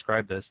best way to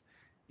describe this,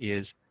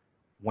 is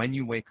when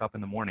you wake up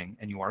in the morning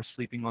and you are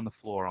sleeping on the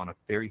floor on a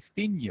very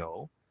thin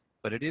yo,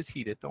 but it is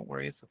heated, don't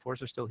worry, the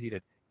floors are still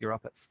heated, you're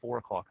up at 4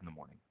 o'clock in the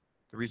morning.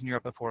 The reason you're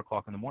up at 4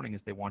 o'clock in the morning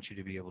is they want you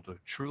to be able to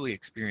truly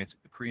experience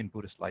the Korean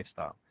Buddhist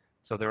lifestyle.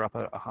 So they're up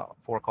at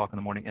 4 o'clock in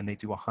the morning and they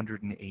do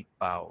 108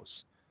 bows.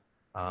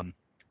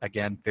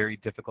 Again, very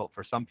difficult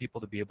for some people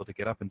to be able to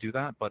get up and do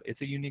that, but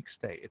it's a unique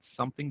stay. It's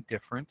something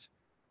different.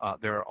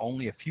 There are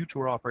only a few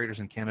tour operators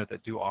in Canada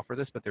that do offer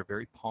this, but they're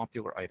very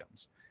popular items.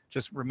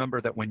 Just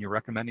remember that when you're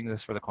recommending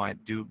this for the client,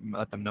 do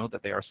let them know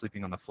that they are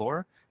sleeping on the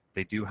floor.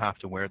 They do have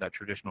to wear that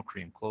traditional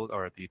Korean clothes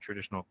or the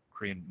traditional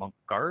Korean monk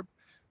garb,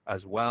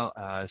 as well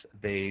as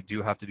they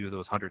do have to do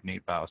those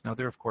 108 bows. Now,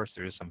 there, of course,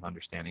 there is some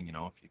understanding,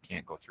 if you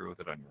can't go through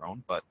with it on your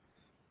own, but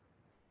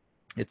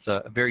it's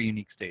a very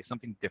unique stay,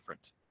 something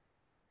different.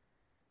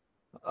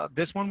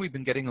 This one we've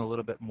been getting a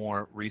little bit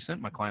more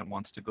recent. My client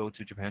wants to go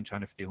to Japan,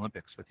 China for the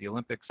Olympics. With the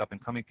Olympics up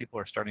and coming, people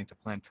are starting to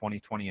plan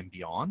 2020 and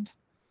beyond.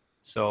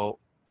 So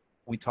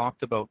we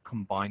talked about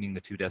combining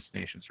the 2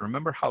 destinations.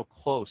 Remember how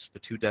close the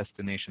 2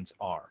 destinations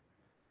are.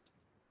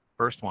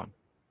 First one,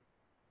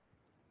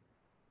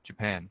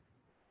 Japan.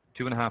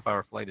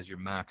 2.5-hour flight is your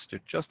max to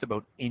just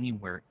about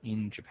anywhere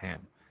in Japan.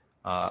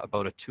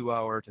 About a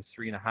 2-hour to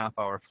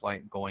 3.5-hour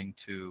flight going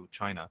to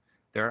China.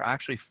 There are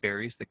actually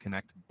ferries that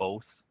connect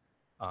both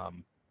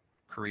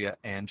Korea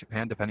and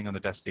Japan, depending on the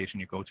destination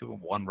you go to.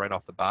 One right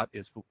off the bat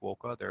is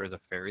Fukuoka. There is a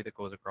ferry that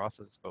goes across.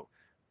 It's about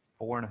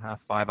 4.5,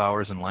 5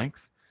 hours in length.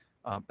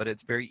 But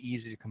it's very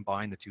easy to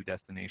combine the 2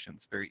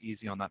 destinations. Very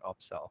easy on that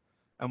upsell.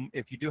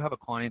 If you do have a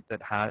client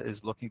that is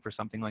looking for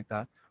something like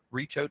that,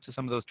 reach out to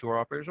some of those tour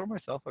operators or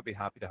myself. I'd be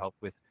happy to help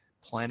with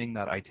planning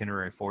that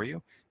itinerary for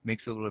you.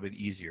 Makes it a little bit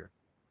easier.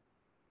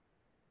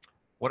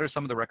 What are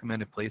some of the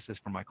recommended places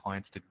for my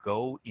clients to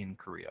go in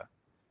Korea?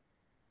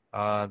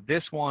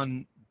 This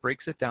one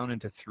breaks it down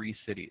into 3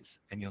 cities,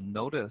 and you'll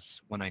notice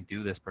when I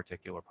do this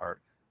particular part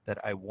that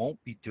I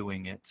won't be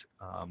doing it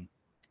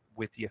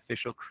with the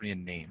official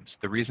Korean names.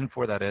 The reason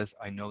for that is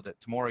I know that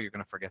tomorrow you're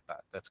going to forget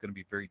that. That's going to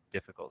be very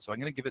difficult. So I'm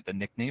going to give it the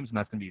nicknames, and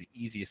that's going to be the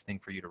easiest thing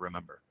for you to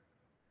remember.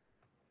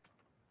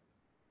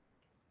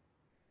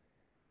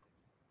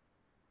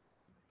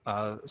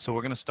 So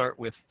we're going to start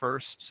with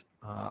first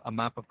a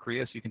map of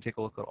Korea, so you can take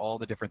a look at all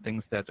the different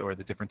things or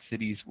the different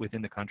cities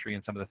within the country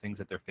and some of the things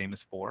that they're famous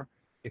for.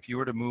 If you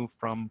were to move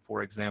from,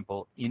 for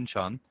example,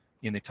 Incheon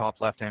in the top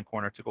left-hand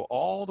corner to go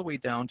all the way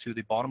down to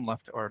the bottom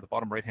left or the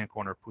bottom right-hand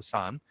corner,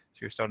 Busan. So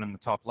you're starting in the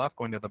top left,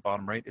 going to the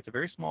bottom right. It's a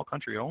very small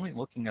country. You're only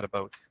looking at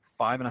about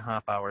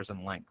 5.5 hours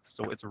in length.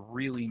 So it's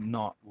really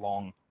not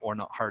long or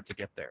not hard to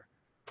get there.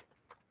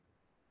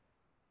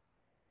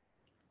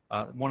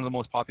 One of the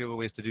most popular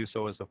ways to do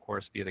so is, of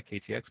course, via the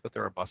KTX, but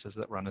there are buses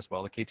that run as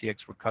well. The KTX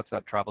cuts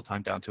that travel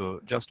time down to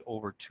just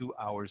over 2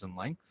 hours in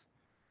length.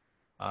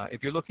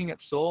 If you're looking at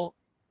Seoul,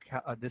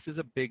 this is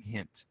a big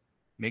hint.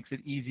 Makes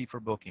it easy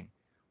for booking.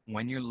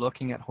 When you're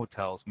looking at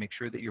hotels, make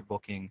sure that you're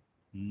booking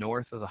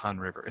north of the Han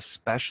River,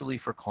 especially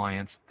for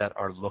clients that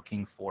are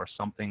looking for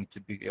something to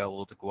be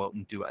able to go out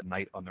and do at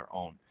night on their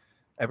own.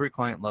 Every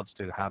client loves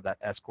to have that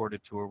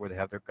escorted tour where they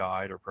have their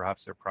guide or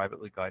perhaps their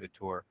privately guided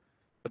tour,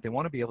 but they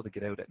want to be able to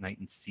get out at night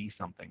and see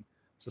something.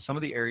 So some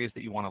of the areas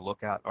that you want to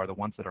look at are the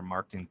ones that are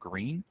marked in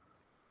green.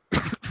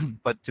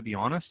 But to be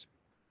honest,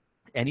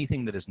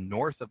 anything that is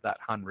north of that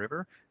Han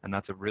River, and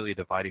that's a really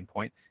dividing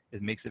point,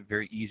 it makes it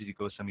very easy to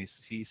go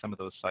see some of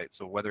those sites.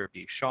 So whether it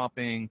be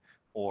shopping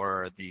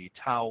or the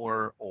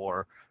tower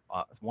or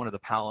one of the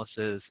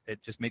palaces, it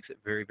just makes it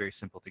very, very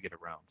simple to get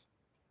around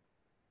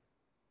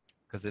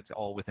because it's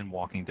all within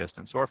walking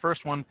distance. So our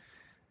first one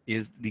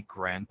is the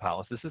Grand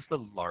Palace. This is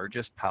the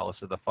largest palace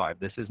of the 5.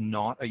 This is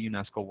not a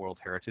UNESCO World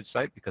Heritage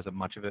Site because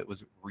much of it was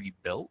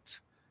rebuilt.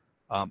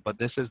 But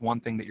this is one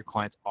thing that your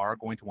clients are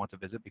going to want to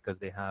visit because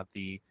they have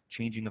the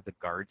changing of the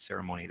guard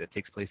ceremony that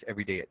takes place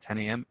every day at 10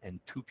 a.m. and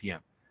 2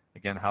 p.m.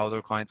 Again, how are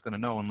their clients going to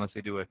know unless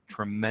they do a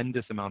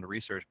tremendous amount of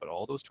research? But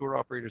all those tour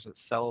operators that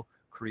sell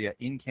Korea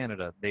in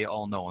Canada, they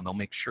all know, and they'll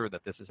make sure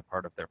that this is a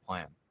part of their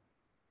plan.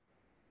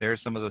 There's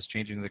some of those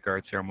changing of the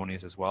guard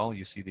ceremonies as well.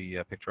 You see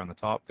the picture on the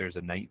top. There's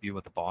a night view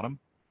at the bottom.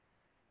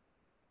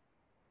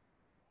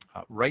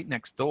 Right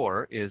next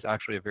door is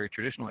actually a very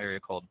traditional area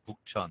called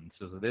Bukchon.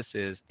 So this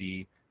is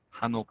the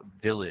Hanok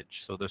village.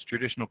 So those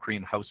traditional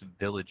Korean house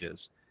villages.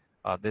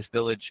 This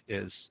village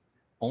is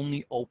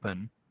only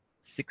open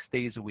 6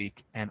 days a week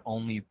and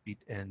only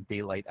in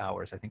daylight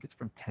hours. I think it's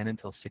from 10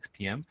 until 6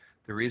 p.m.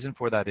 The reason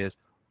for that is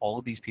all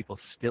of these people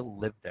still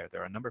live there.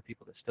 There are a number of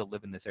people that still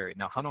live in this area.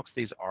 Now, Hanok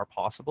stays are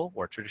possible,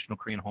 or traditional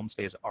Korean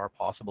homestays are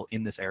possible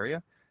in this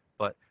area,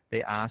 but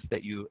they ask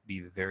that you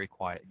be very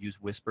quiet. Use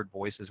whispered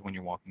voices when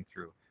you're walking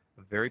through.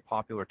 A very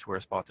popular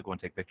tourist spot to go and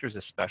take pictures,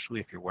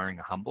 especially if you're wearing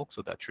a hanbok,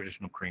 so that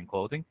traditional Korean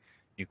clothing.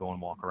 You go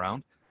and walk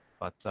around.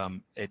 But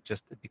it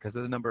just, because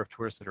of the number of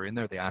tourists that are in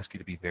there, they ask you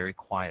to be very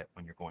quiet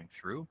when you're going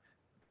through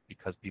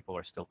because people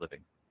are still living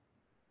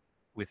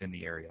within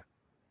the area.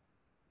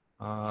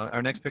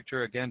 Our next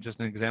picture, again, just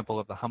an example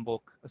of the hanbok,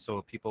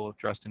 so people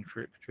dressed in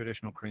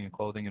traditional Korean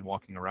clothing and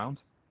walking around.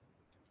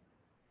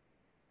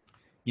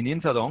 In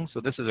Insadong, so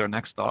this is our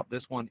next stop.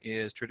 This one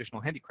is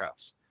traditional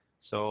handicrafts.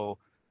 So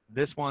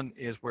this one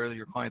is where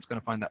your client's going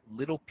to find that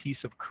little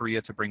piece of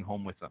Korea to bring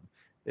home with them.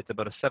 It's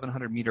about a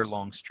 700-meter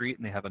long street,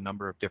 and they have a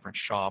number of different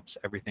shops,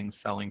 everything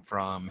selling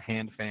from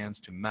hand fans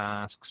to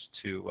masks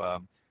to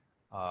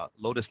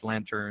lotus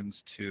lanterns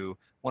to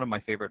one of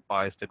my favorite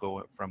buys to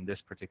go from this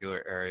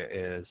particular area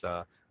is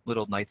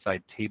little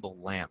nightside table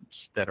lamps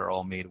that are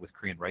all made with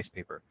Korean rice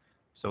paper.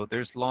 So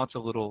there's lots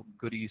of little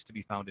goodies to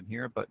be found in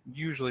here, but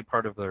usually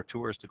part of their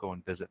tour is to go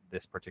and visit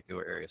this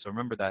particular area. So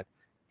remember that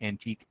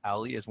Antique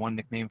Alley is one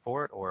nickname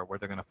for it, or where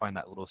they're going to find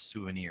that little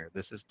souvenir.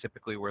 This is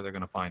typically where they're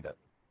going to find it.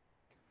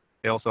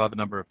 They also have a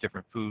number of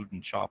different food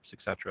and shops,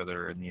 etc., that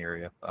are in the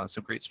area.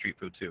 Some great street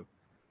food too.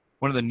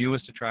 One of the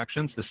newest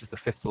attractions, this is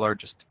the 5th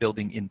largest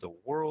building in the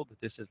world.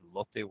 This is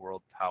Lotte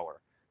World Tower.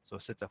 So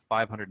it sits at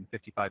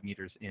 555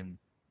 meters in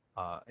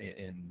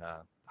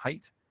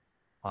height.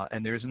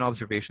 And there's an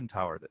observation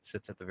tower that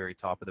sits at the very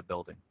top of the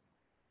building.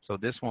 So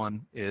this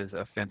one is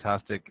a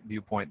fantastic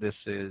viewpoint. This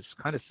is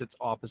kind of sits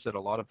opposite. A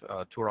lot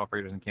of tour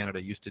operators in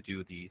Canada used to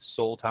do the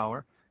Seoul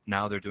Tower.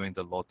 Now they're doing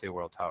the Lotte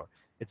World Tower.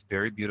 It's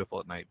very beautiful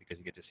at night because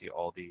you get to see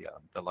all the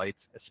lights,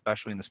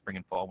 especially in the spring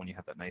and fall when you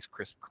have that nice,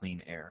 crisp,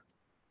 clean air.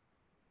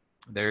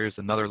 There's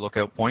another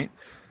lookout point.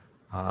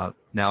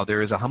 Now,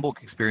 there is a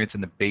hanbok experience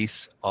in the base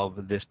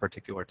of this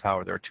particular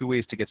tower. There are 2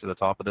 ways to get to the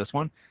top of this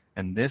one,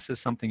 and this is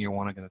something you're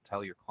going to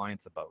tell your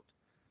clients about.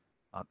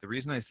 The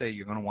reason I say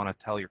you're going to want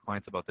to tell your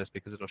clients about this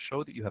because it'll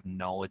show that you have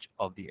knowledge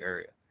of the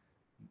area.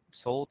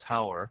 Seoul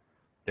Tower,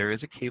 there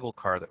is a cable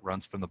car that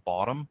runs from the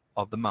bottom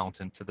of the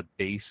mountain to the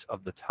base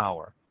of the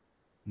tower.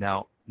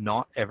 Now,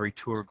 not every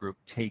tour group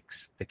takes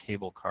the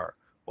cable car.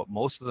 What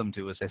most of them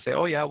do is they say,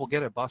 oh yeah, we'll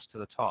get a bus to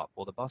the top.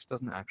 Well, the bus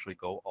doesn't actually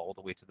go all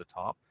the way to the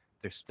top.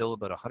 There's still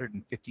about a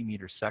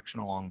 150-meter section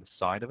along the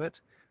side of it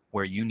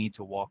where you need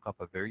to walk up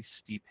a very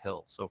steep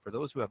hill. So for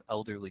those who have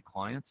elderly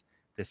clients,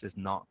 this is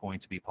not going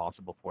to be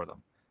possible for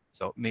them.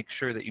 So make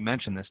sure that you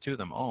mention this to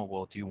them. Oh,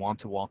 well, do you want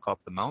to walk up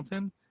the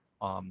mountain?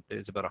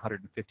 There's about a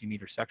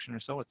 150-meter section or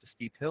so. It's a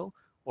steep hill.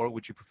 Or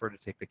would you prefer to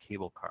take the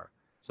cable car?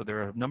 So there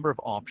are a number of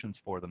options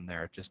for them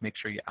there. Just make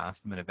sure you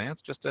ask them in advance,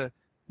 just a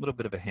little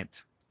bit of a hint.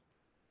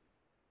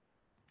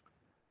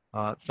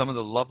 Some of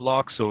the love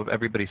locks, so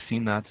everybody's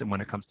seen that, and when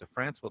it comes to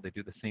France, well, they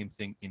do the same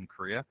thing in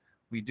Korea.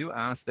 We do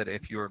ask that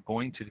if you're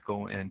going to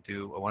go and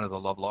do one of the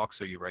love locks,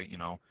 so you write,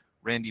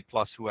 Randy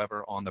plus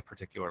whoever on the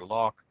particular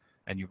lock,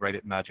 and you write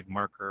it magic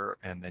marker,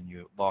 and then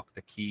you lock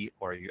the key,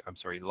 or you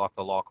lock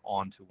the lock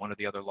onto one of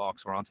the other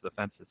locks or onto the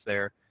fence that's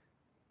there,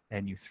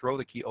 and you throw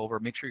the key over.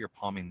 Make sure you're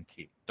palming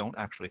the key. Don't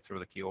actually throw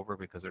the key over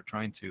because they're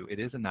trying to, it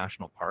is a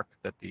national park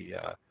that the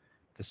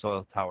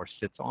Seoul Tower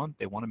sits on.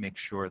 They want to make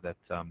sure that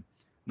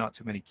not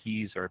too many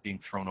keys are being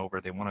thrown over.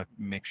 They want to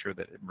make sure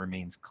that it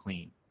remains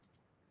clean.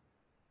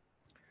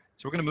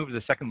 So we're going to move to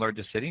the second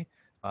largest city.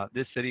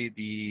 This city,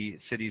 the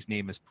city's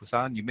name is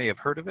Busan. You may have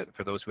heard of it.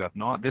 For those who have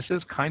not, this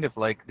is kind of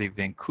like the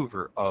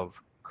Vancouver of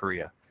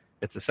Korea.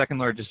 It's the second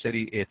largest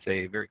city. It's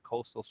a very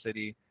coastal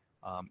city.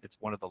 It's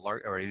one of the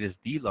or it is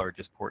the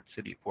largest port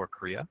city for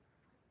Korea.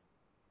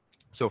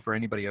 So for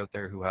anybody out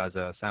there who has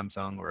a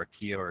Samsung or a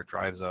Kia or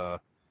drives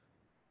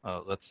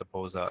let's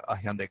suppose a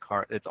Hyundai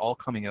car, it's all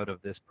coming out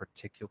of this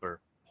particular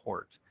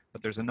port.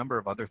 But there's a number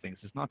of other things.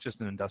 It's not just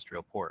an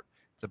industrial port.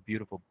 It's a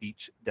beautiful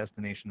beach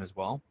destination as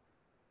well.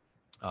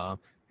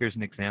 Here's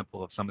an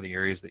example of some of the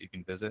areas that you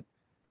can visit.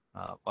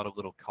 A lot of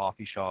little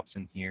coffee shops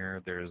in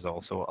here. There's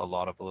also a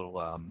lot of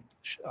little,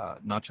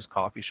 not just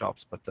coffee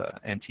shops, but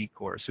antique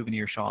or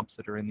souvenir shops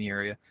that are in the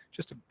area.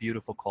 Just a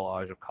beautiful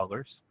collage of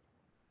colors.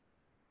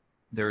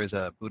 There is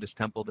a Buddhist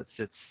temple that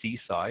sits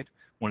seaside,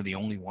 one of the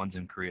only ones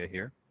in Korea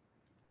here.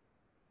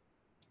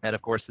 And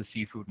of course, the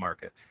seafood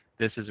market.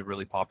 This is a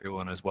really popular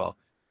one as well.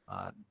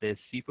 This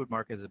seafood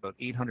market is about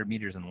 800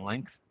 meters in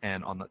length,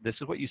 and this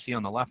is what you see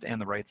on the left and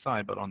the right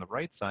side, but on the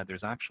right side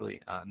there's actually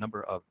a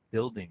number of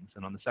buildings,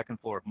 and on the second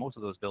floor of most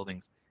of those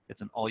buildings it's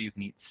an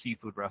all-you-can-eat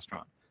seafood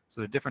restaurant. So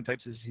the different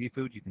types of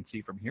seafood you can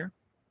see from here.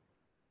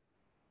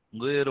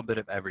 Little bit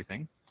of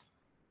everything.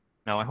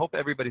 Now I hope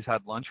everybody's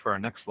had lunch for our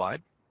next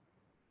slide.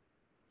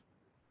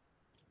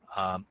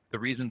 The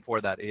reason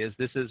for that is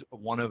this is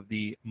one of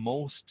the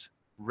most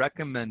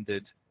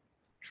recommended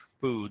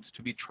foods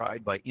to be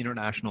tried by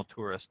international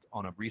tourists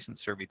on a recent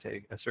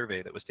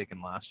survey that was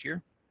taken last year.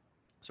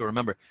 So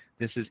remember,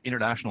 this is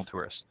international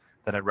tourists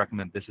that I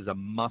recommend. This is a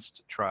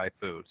must-try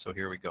food. So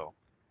here we go.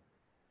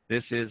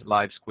 This is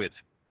live squid.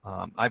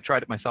 I've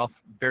tried it myself.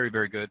 Very,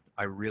 very good.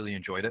 I really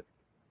enjoyed it.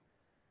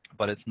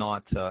 But it's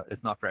not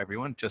for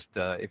everyone. Just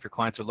if your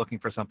clients are looking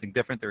for something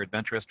different, they're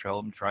adventurous,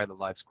 tell them try the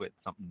live squid,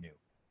 something new.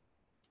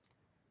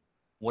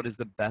 What is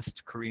the best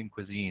Korean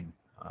cuisine?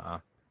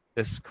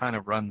 This kind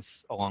of runs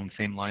along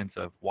the same lines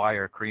of why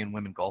are Korean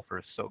women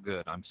golfers so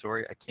good? I'm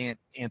sorry, I can't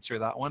answer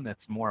that one. It's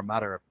more a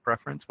matter of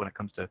preference when it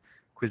comes to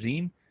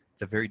cuisine.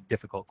 It's a very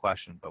difficult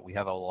question, but we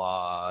have a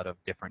lot of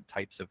different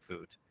types of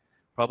food.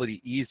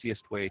 Probably the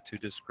easiest way to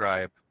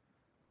describe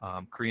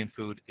Korean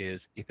food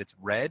is if it's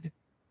red,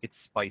 it's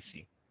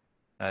spicy.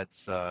 It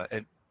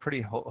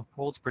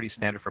holds pretty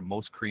standard for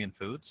most Korean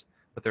foods,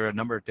 but there are a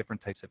number of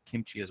different types of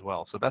kimchi as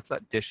well. So that's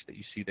that dish that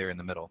you see there in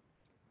the middle.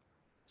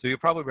 So you'll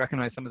probably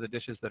recognize some of the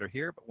dishes that are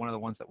here, but one of the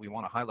ones that we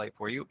want to highlight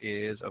for you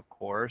is, of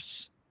course,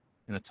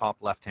 in the top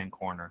left-hand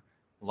corner.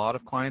 A lot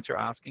of clients are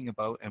asking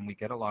about, and we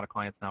get a lot of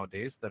clients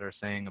nowadays that are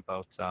saying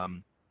about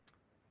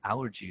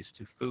allergies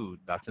to food.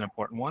 That's an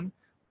important one.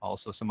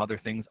 Also, some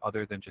other things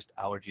other than just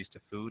allergies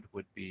to food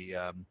would be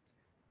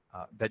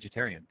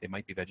vegetarian. They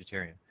might be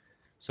vegetarian.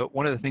 So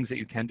one of the things that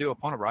you can do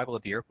upon arrival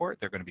at the airport,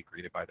 they're going to be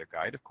greeted by their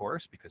guide, of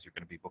course, because you're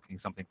going to be booking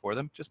something for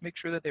them. Just make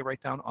sure that they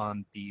write down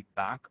on the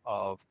back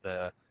of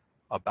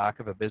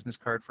a business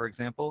card, for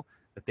example,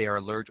 that they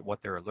are what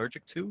they're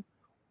allergic to,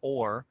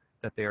 or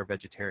that they are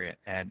vegetarian.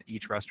 And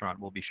each restaurant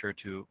will be sure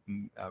to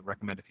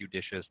recommend a few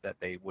dishes that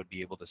they would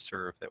be able to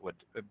serve that would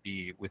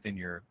be within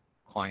your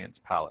client's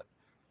palate.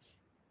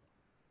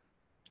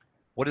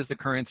 What is the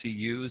currency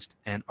used,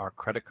 and are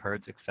credit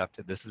cards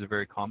accepted? This is a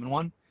very common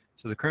one.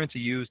 So the currency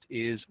used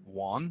is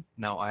won.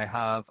 Now I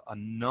have a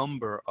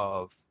number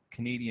of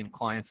Canadian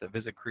clients that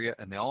visit Korea,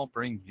 and they all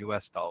bring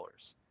US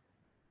dollars.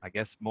 I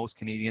guess most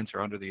Canadians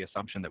are under the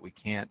assumption that we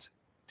can't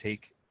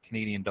take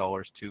Canadian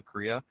dollars to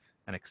Korea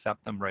and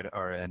accept them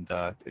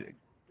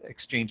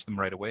exchange them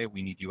right away.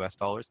 We need US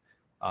dollars.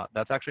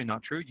 That's actually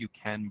not true. You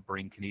can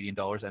bring Canadian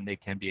dollars and they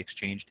can be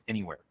exchanged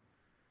anywhere.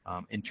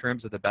 In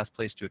terms of the best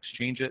place to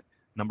exchange it,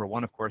 number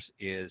one, of course,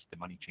 is the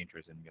money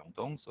changers in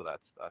Myeongdong. So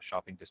that's a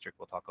shopping district.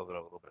 We'll talk about it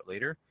a little bit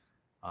later.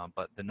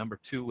 But the number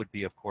two would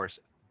be, of course,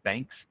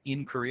 banks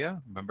in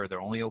Korea. Remember, they're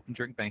only open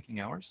during banking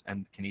hours,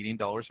 and Canadian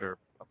dollars are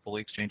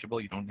fully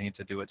exchangeable. You don't need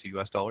to do it to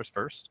US dollars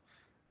first.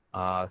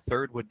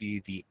 Third would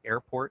be the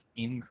airport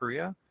in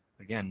Korea.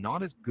 Again,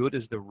 not as good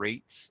as the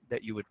rates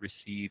that you would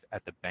receive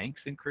at the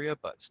banks in Korea,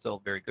 but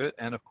still very good.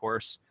 And of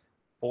course,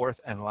 fourth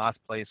and last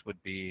place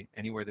would be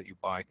anywhere that you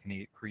buy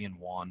Korean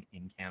won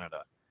in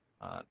Canada.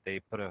 They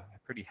put a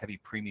pretty heavy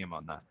premium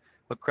on that.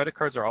 But credit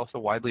cards are also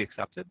widely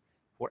accepted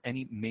for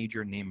any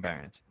major name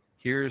brand.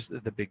 Here's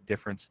the big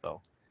difference,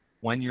 though.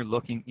 When you're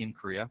looking in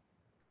Korea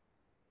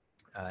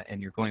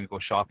and you're going to go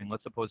shopping,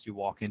 let's suppose you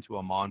walk into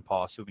a ma and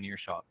pa souvenir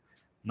shop.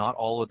 Not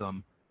all of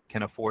them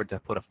can afford to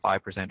put a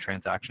 5%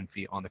 transaction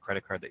fee on the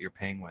credit card that you're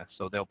paying with,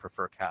 so they'll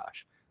prefer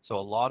cash. So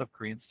a lot of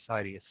Korean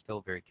society is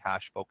still very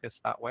cash focused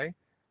that way.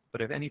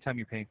 But if anytime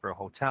you're paying for a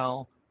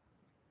hotel,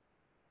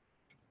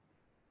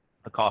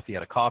 a coffee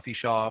at a coffee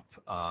shop,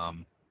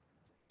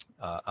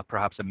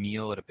 perhaps a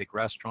meal at a big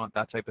restaurant,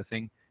 that type of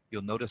thing,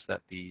 you'll notice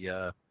that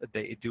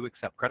they do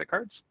accept credit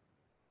cards.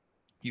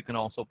 You can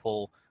also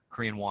pull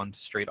Korean won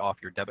straight off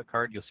your debit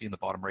card. You'll see in the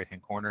bottom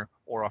right-hand corner,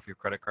 or off your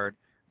credit card.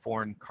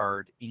 Foreign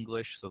card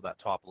English, so that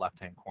top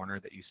left-hand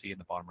corner that you see in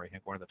the bottom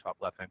right-hand corner, the top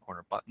left-hand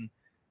corner button,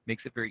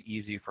 makes it very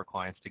easy for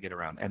clients to get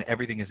around. And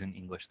everything is in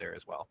English there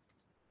as well.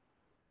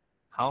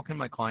 How can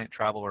my client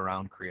travel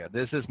around Korea?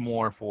 This is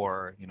more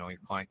for, your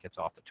client gets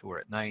off the tour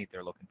at night.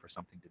 They're looking for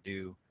something to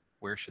do.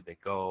 Where should they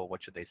go?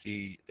 What should they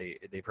see?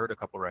 They've heard a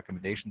couple of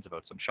recommendations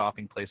about some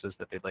shopping places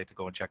that they'd like to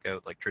go and check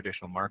out, like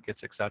traditional markets,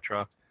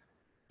 etc.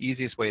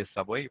 Easiest way is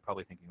subway. You're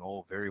probably thinking,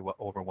 oh, very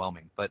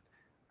overwhelming. But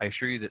I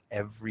assure you that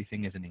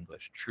everything is in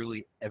English,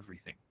 truly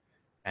everything.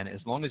 And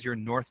as long as you're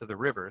north of the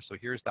river, so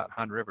here's that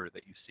Han River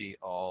that you see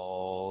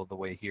all the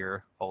way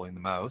here following the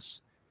mouse.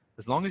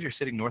 As long as you're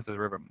sitting north of the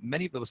river,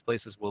 many of those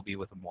places will be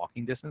within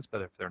walking distance,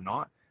 but if they're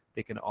not,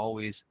 they can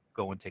always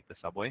go and take the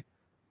subway.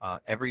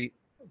 Every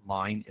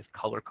line is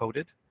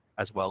color-coded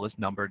as well as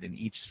numbered, and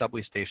each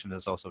subway station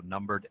is also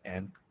numbered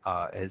and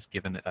is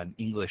given an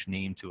English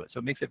name to it. So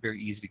it makes it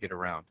very easy to get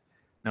around.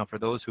 Now, for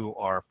those who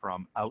are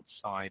from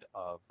outside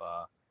of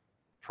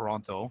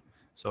Toronto,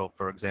 so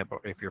for example,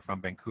 if you're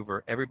from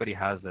Vancouver, everybody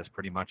has this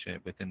pretty much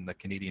within the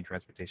Canadian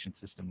transportation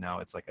system now.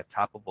 It's like a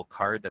tappable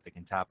card that they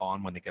can tap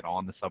on when they get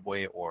on the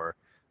subway or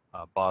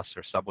bus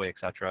or subway,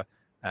 etc.,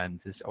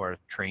 or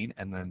train,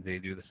 and then they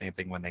do the same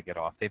thing when they get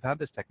off. They've had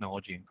this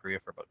technology in Korea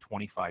for about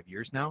 25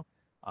 years now.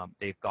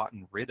 They've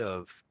gotten rid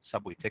of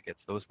subway tickets.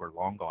 Those were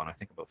long gone, I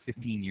think about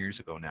 15 years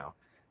ago now.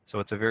 So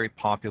it's a very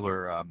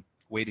popular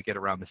way to get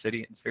around the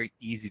city. It's very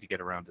easy to get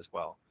around as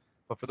well.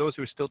 But for those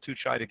who are still too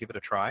shy to give it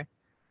a try,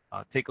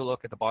 take a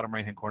look at the bottom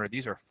right-hand corner.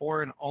 These are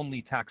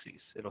foreign-only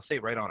taxis. It'll say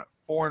right on it,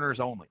 foreigners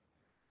only.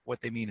 What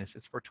they mean is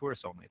it's for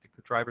tourists only.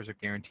 The drivers are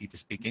guaranteed to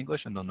speak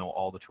English, and they'll know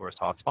all the tourist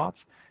hotspots.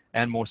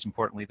 And most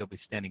importantly, they'll be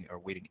standing or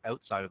waiting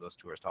outside of those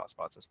tourist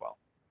hotspots as well.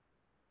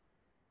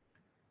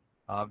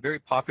 A very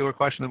popular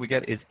question that we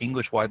get is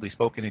English widely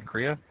spoken in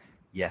Korea?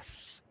 Yes.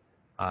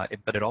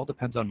 But it all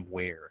depends on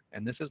where.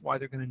 And this is why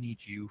they're going to need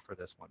you for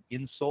this one.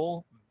 In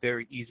Seoul,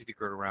 very easy to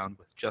go around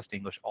with just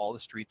English. All the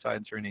street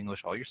signs are in English.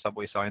 All your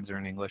subway signs are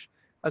in English,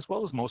 as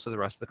well as most of the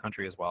rest of the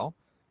country as well.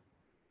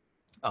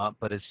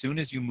 But as soon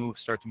as you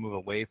start to move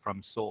away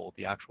from Seoul,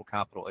 the actual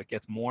capital, it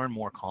gets more and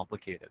more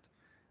complicated.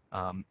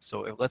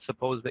 So let's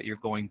suppose that you're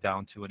going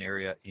down to an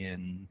area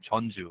in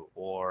Jeonju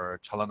or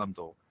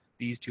Jeollanam-do,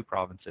 these two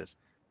provinces.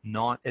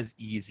 Not as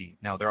easy.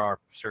 Now, there are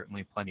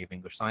certainly plenty of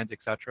English signs,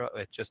 etc.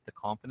 It's just the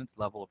confidence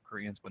level of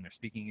Koreans when they're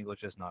speaking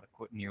English is not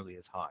nearly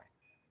as high.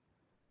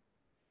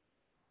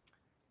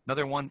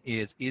 Another one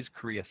is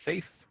Korea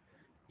safe?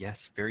 Yes,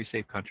 very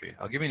safe country.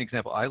 I'll give you an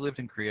example. I lived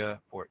in Korea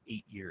for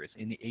 8 years.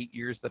 In the 8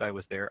 years that I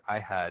was there, I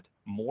had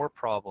more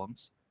problems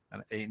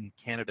in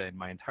Canada in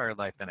my entire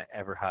life than I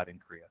ever had in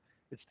Korea.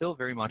 It's still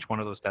very much one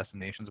of those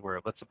destinations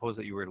where, let's suppose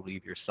that you were to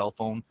leave your cell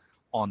phone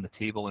on the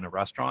table in a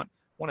restaurant.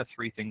 One of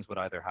three things would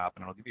either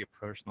happen, and I'll give you a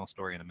personal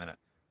story in a minute.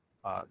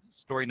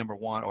 Story number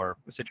one, or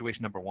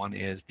situation number one,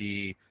 is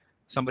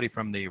somebody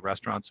from the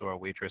restaurants or a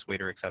waitress,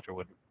 waiter, etc.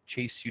 would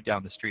chase you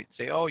down the street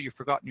and say, oh, you've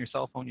forgotten your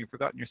cell phone, you've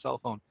forgotten your cell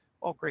phone.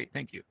 Oh, great,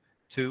 thank you.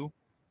 Two,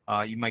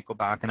 you might go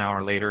back an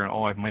hour later and,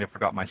 oh, I might have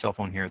forgot my cell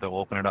phone here. They'll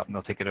open it up and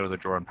they'll take it out of the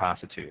drawer and pass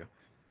it to you.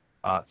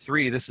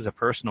 Three, this is a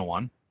personal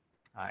one.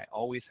 I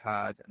always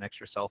had an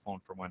extra cell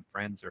phone for when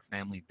friends or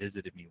family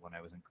visited me when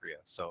I was in Korea.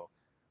 So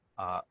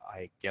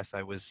I guess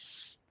I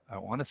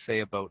want to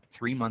say about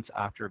 3 months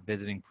after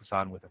visiting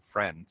Busan with a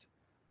friend.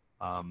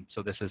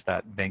 So this is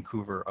that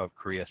Vancouver of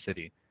Korea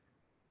City.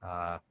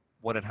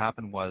 What had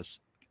happened was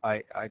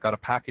I got a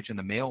package in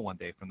the mail one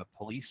day from the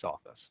police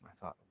office. And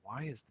I thought,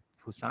 why is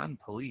the Busan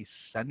police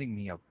sending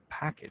me a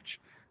package?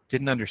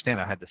 Didn't understand.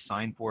 I had to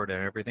sign for it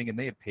and everything, and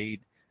they had paid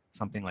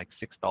something like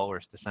 $6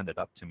 to send it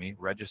up to me,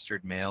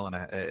 registered mail and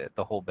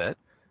the whole bit.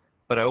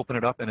 But I open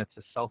it up, and it's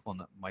a cell phone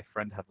that my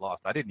friend had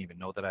lost. I didn't even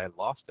know that I had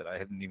lost it. I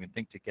didn't even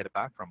think to get it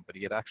back from him, but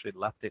he had actually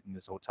left it in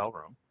his hotel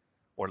room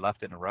or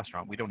left it in a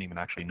restaurant. We don't even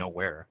actually know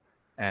where.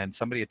 And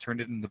somebody had turned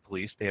it into the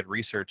police. They had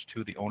researched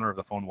who the owner of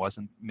the phone was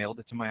and mailed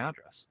it to my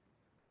address.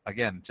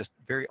 Again, just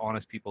very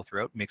honest people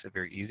throughout, makes it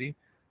very easy.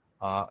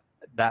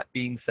 That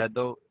being said,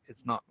 though, it's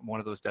not one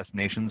of those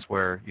destinations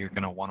where you're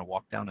going to want to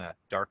walk down a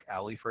dark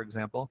alley, for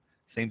example.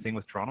 Same thing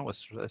with Toronto,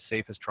 as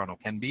safe as Toronto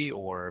can be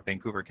or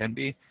Vancouver can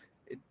be.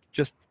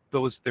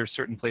 There's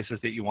certain places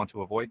that you want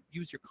to avoid.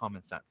 Use your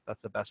common sense.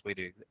 That's the best way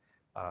to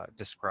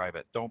describe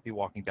it. Don't be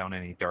walking down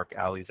any dark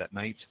alleys at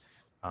night.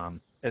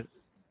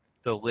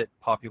 The lit,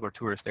 popular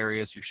tourist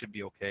areas, you should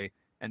be okay.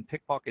 And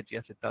pickpockets,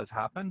 yes, it does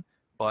happen,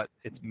 but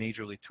it's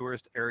majorly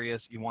tourist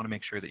areas. You want to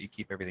make sure that you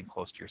keep everything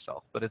close to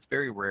yourself. But it's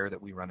very rare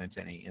that we run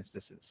into any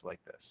instances like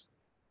this.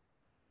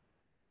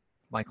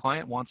 My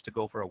client wants to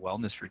go for a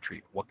wellness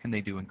retreat. What can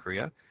they do in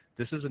Korea?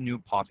 This is a new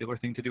popular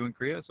thing to do in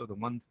Korea. So the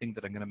one thing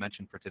that I'm going to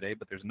mention for today,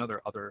 but there's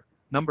number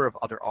of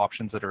other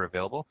options that are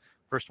available.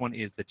 First one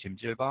is the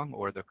jjimjilbang,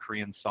 or the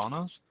Korean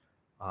saunas.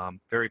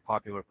 Very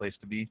popular place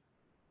to be.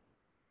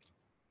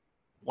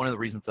 One of the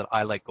reasons that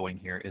I like going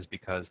here is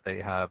because they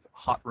have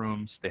hot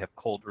rooms, they have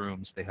cold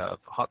rooms, they have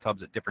hot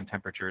tubs at different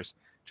temperatures.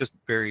 Just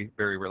very,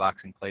 very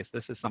relaxing place.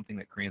 This is something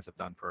that Koreans have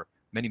done for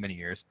many, many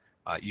years.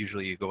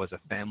 Usually you go as a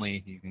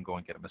family, you can go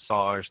and get a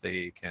massage,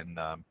 they can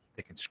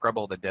scrub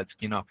all the dead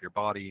skin off your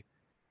body.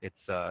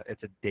 It's a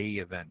day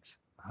event.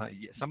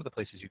 Some of the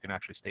places you can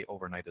actually stay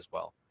overnight as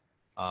well.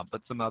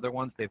 But some other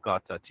ones, they've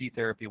got tea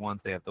therapy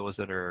ones. They have those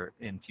that are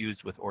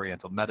infused with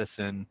Oriental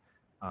medicine.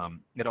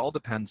 It all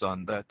depends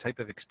on the type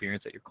of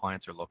experience that your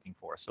clients are looking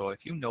for. So if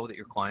you know that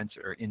your clients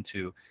are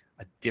into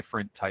a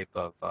different type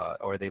of,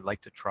 or they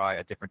like to try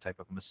a different type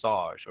of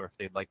massage, or if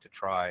they'd like to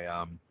try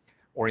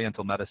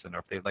Oriental medicine, or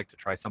if they'd like to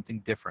try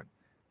something different,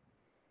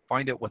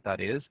 find out what that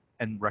is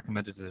and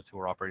recommend it to the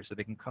tour operator so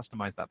they can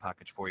customize that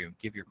package for you and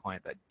give your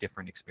client that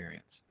different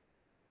experience.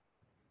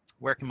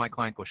 Where can my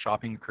client go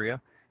shopping in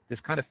Korea? This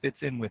kind of fits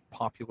in with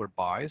popular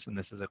buys, and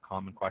this is a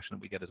common question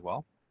that we get as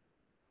well.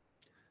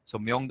 So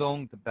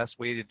Myeongdong, the best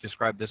way to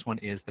describe this one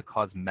is the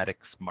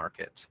cosmetics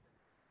market.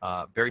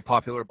 Very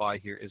popular buy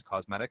here is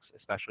cosmetics,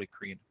 especially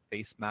Korean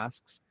face masks.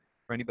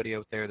 For anybody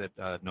out there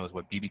that knows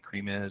what BB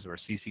cream is or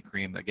CC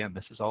cream, again,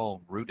 this is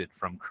all rooted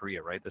from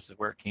Korea, right? This is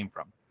where it came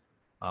from.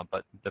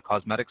 But the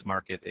cosmetics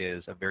market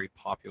is a very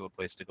popular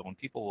place to go, and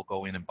people will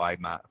go in and buy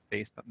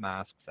face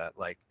masks at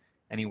like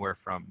anywhere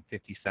from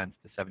 50 cents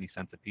to 70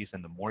 cents a piece,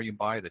 and the more you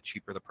buy, the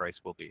cheaper the price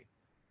will be.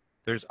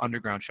 There's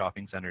underground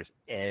shopping centers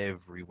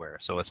everywhere,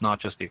 so it's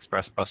not just the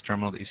express bus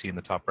terminal that you see in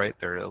the top right.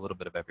 They're a little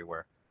bit of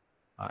everywhere.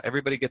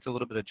 Everybody gets a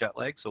little bit of jet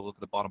lag, so look at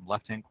the bottom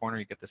left-hand corner.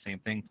 You get the same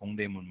thing,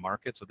 Dongdaemun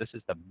Market. So this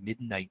is the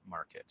midnight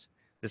market.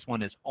 This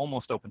one is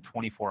almost open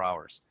 24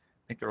 hours.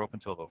 I think they're open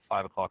till about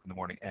 5 o'clock in the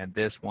morning. And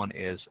this one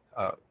is,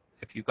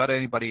 if you've got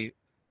anybody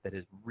that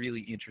is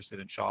really interested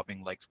in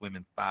shopping, likes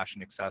women's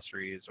fashion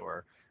accessories,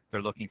 or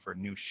they're looking for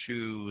new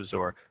shoes,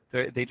 or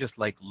they just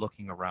like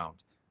looking around,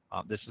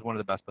 this is one of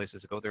the best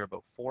places to go. There are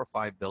about 4 or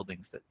 5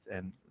 buildings that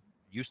and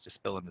used to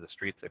spill into the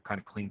streets. They've kind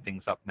of cleaned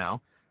things up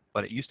now.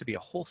 But it used to be a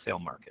wholesale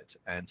market.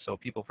 And so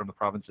people from the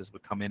provinces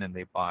would come in and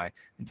they buy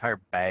entire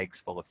bags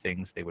full of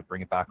things. They would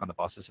bring it back on the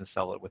buses and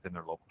sell it within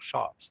their local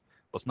shops.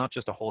 Well, it's not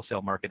just a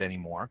wholesale market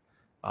anymore.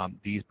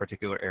 These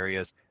particular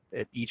areas,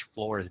 each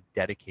floor is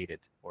dedicated,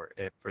 or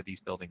for these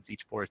buildings,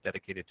 each floor is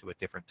dedicated to a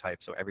different type.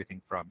 So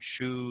everything from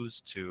shoes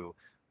to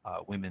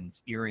women's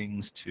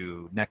earrings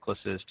to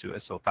necklaces to,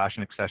 so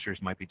fashion accessories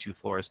might be 2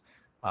 floors.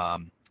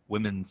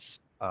 Women's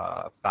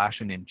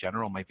fashion in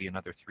general might be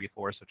another 3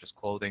 floors, so just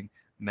clothing.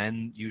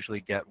 Men usually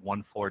get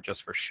 1 floor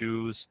just for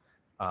shoes.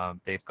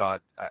 They've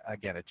got,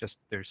 again,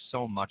 there's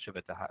so much of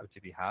it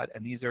to be had.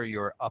 And these are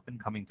your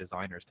up-and-coming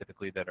designers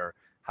typically that are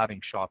having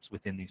shops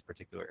within these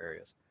particular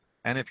areas.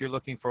 And if you're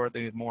looking for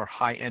the more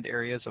high-end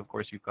areas, of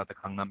course, you've got the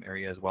Gangnam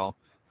area as well,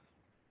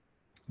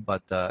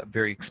 but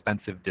very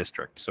expensive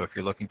district. So if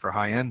you're looking for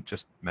high-end,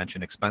 just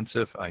mention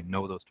expensive. I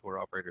know those tour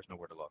operators know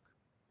where to look.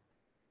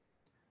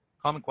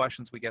 Common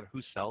questions we get: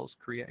 who sells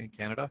Korea and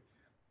Canada?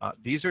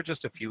 These are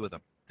just a few of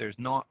them. There's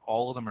not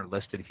all of them are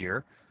listed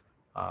here.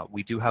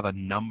 We do have a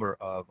number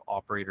of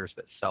operators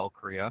that sell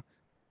Korea,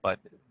 but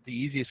the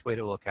easiest way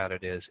to look at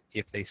it is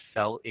if they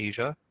sell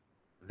Asia,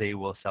 they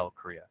will sell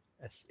Korea.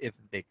 If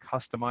they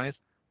customize,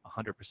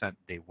 100%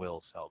 they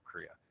will sell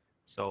Korea.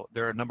 So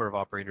there are a number of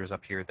operators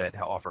up here that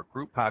offer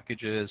group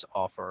packages,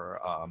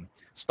 offer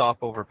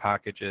stopover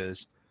packages,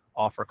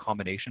 offer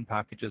combination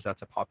packages.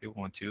 That's a popular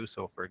one too.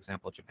 So for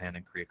example, Japan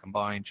and Korea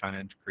combined, China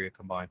and Korea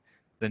combined.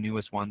 The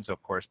newest ones,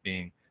 of course,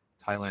 being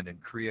Thailand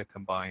and Korea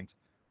combined,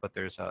 but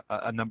there's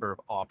a number of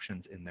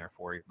options in there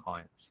for your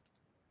clients.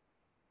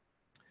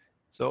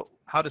 So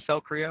how to sell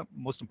Korea?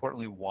 Most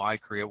importantly, why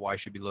Korea? Why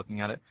should you be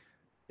looking at it?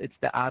 It's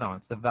the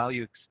add-ons, the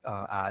value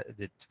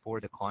added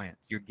for the client.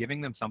 You're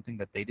giving them something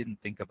that they didn't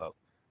think about.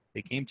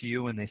 They came to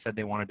you and they said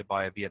they wanted to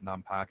buy a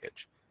Vietnam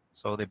package.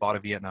 So they bought a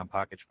Vietnam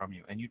package from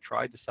you, and you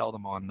tried to sell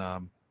them on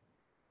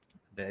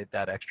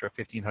that extra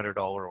 $1,500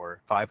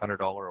 or $500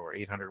 or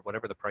 $800,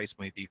 whatever the price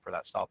may be for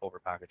that stopover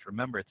package.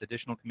 Remember, it's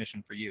additional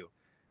commission for you,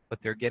 but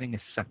they're getting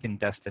a second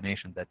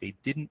destination that they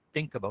didn't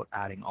think about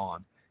adding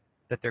on,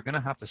 that they're going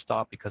to have to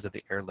stop because of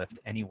the airlift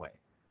anyway.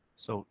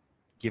 So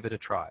give it a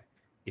try.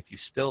 If you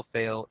still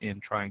fail in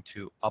trying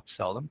to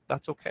upsell them,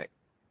 that's okay,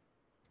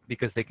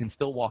 because they can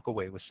still walk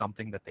away with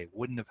something that they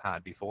wouldn't have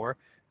had before,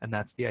 and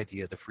that's the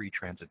idea of the free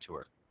transit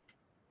tour.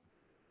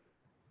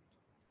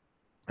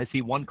 I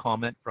see one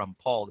comment from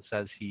Paul that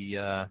says he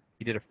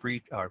did the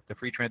free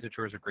transit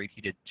tours are great.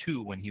 He did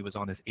 2 when he was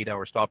on his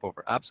 8-hour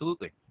stopover.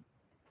 Absolutely.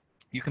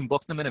 You can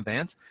book them in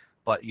advance,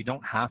 but you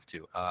don't have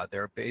to.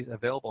 They're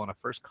available on a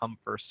first-come,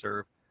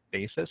 first-served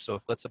basis. So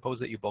if, let's suppose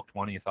that you booked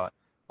one and you thought,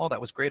 oh, that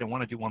was great, I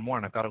want to do one more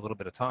and I've got a little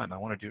bit of time. I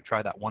want to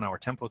try that 1-hour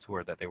tempo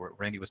tour that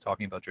Randy was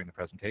talking about during the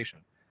presentation.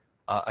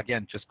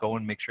 Again, just go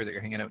and make sure that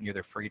you're hanging out near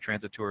their free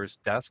transit tours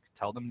desk.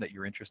 Tell them that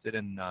you're interested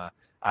in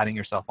adding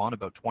yourself on.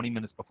 About 20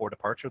 minutes before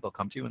departure, they'll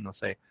come to you and they'll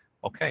say,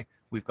 okay,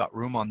 we've got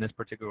room on this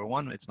particular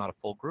one. It's not a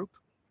full group.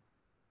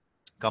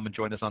 Come and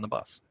join us on the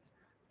bus.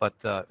 But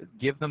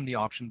give them the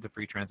option of the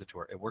free transit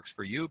tour. It works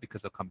for you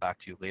because they'll come back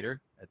to you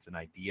later. It's an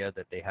idea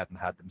that they hadn't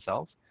had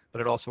themselves. But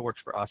it also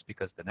works for us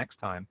because the next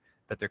time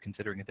that they're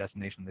considering a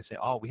destination, they say,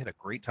 oh, we had a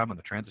great time on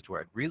the transit tour.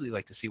 I'd really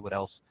like to see what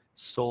else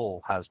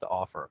Seoul has to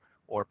offer,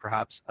 or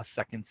perhaps a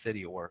second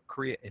city, or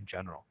Korea in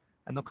general.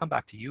 And they'll come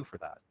back to you for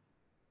that.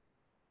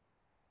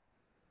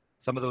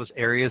 Some of those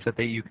areas that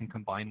you can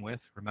combine with,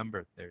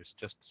 remember, there's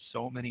just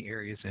so many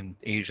areas in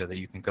Asia that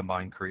you can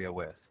combine Korea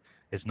with.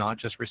 is not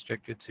just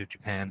restricted to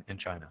Japan and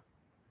China.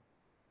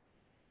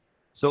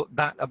 So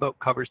that about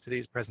covers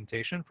today's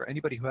presentation. For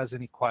anybody who has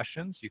any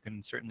questions, you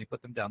can certainly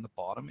put them down the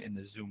bottom in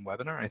the Zoom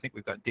webinar. I think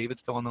we've got David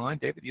still on the line.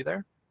 David, you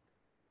there?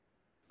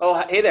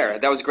 Oh, hey there.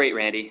 That was great,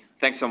 Randy.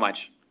 Thanks so much.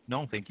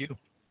 No, thank you.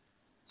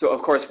 So,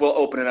 of course, we'll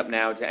open it up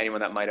now to anyone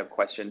that might have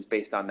questions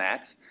based on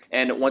that.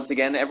 And once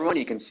again, everyone,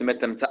 you can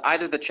submit them to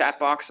either the chat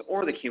box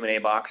or the Q&A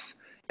box,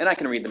 and I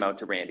can read them out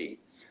to Randy.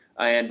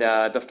 And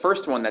the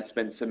first one that's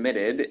been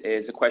submitted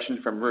is a question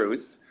from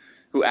Ruth,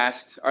 who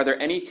asked, are there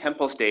any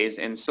temple stays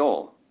in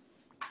Seoul?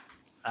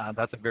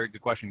 That's a very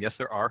good question. Yes,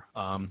 there are.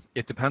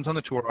 It depends on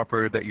the tour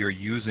operator that you're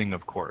using,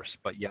 of course,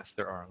 but yes,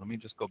 there are. Let me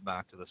just go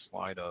back to the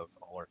slide of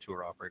all our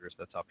tour operators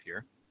that's up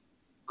here.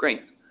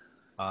 Great.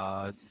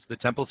 The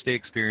temple stay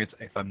experience,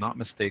 if I'm not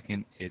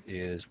mistaken, it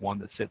is one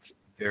that sits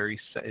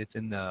it's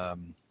in the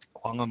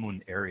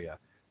Gwanghwamun area.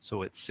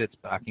 So it sits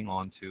backing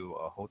onto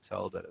a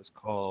hotel that is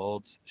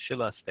called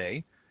Shilla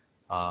Stay.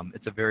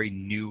 It's a very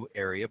new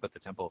area, but the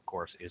temple, of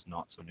course, is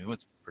not so new.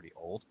 It's pretty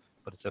old,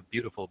 but it's a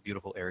beautiful,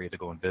 beautiful area to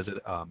go and visit.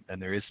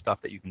 And there is stuff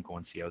that you can go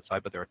and see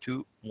outside, but there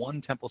are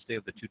one temple stay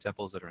of the two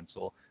temples that are in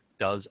Seoul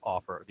does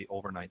offer the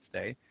overnight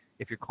stay.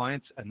 If your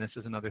clients, and this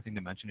is another thing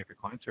to mention, if your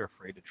clients are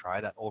afraid to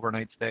try that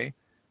overnight stay,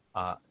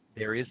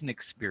 there is an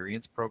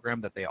experience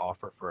program that they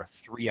offer for a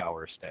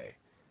 3-hour stay.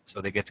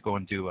 So they get to go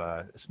and do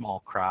a small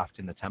craft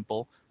in the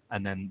temple,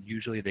 and then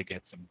usually they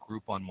get some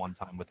group on one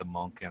time with a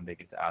monk, and they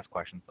get to ask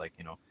questions like,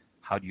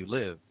 how do you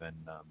live, and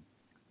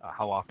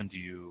how often do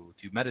you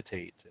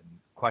meditate, and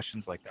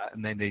questions like that.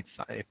 And then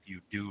if you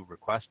do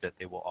request it,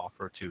 they will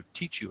offer to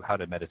teach you how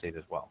to meditate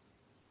as well.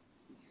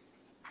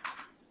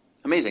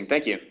 Amazing,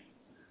 thank you.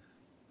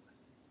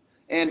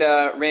 And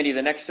Randy,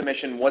 the next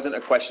submission wasn't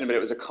a question, but it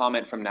was a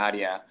comment from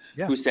Nadia,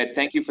 who said,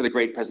 thank you for the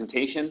great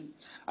presentation.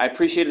 I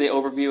appreciated the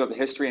overview of the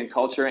history and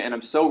culture, and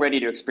I'm so ready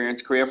to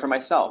experience Korea for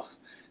myself.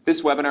 This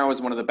webinar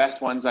was one of the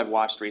best ones I've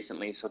watched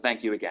recently, so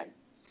thank you again.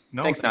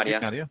 No, thanks, thank Nadia.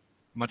 You, Nadia.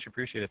 Much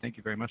appreciated. Thank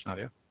you very much,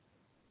 Nadia.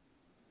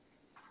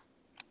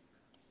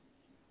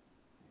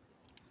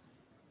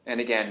 And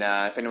again,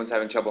 if anyone's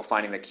having trouble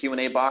finding the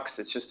Q&A box,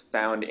 it's just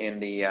found in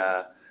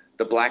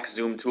the black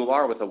Zoom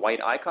toolbar with the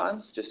white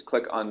icons. Just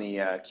click on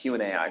the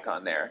Q&A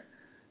icon there.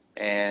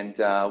 And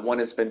one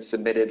has been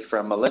submitted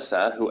from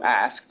Melissa, who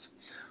asked,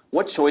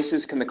 what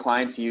choices can the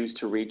clients use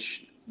to reach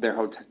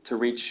out to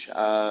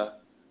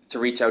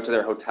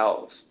their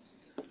hotels?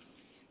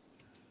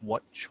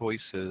 What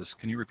choices?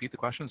 Can you repeat the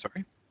question?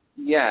 Sorry.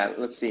 Yeah,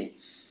 let's see.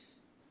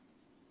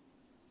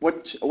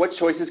 What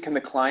choices can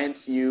the clients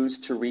use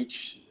to reach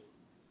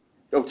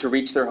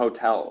their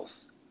hotels?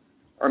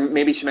 Or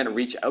maybe she meant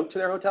reach out to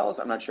their hotels?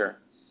 I'm not sure.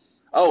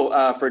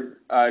 Oh, for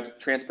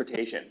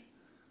transportation.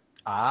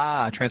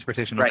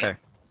 Transportation, right. Okay.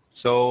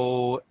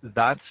 So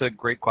that's a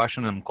great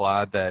question. I'm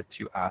glad that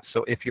you asked.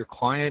 So if your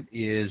client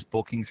is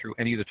booking through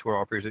any of the tour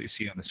operators that you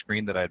see on the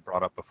screen that I had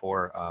brought up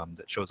before,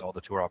 that shows all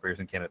the tour operators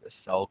in Canada that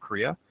sell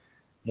Korea,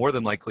 more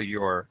than likely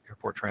your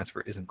airport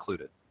transfer is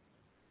included.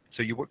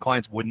 So your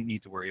clients wouldn't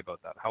need to worry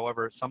about that.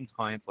 However, some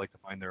clients like to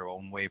find their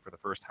own way for the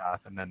first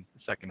half, and then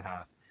the second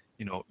half,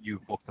 you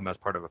book them as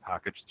part of a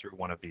package through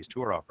one of these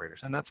tour operators,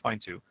 and that's fine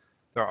too.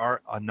 There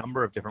are a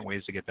number of different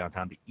ways to get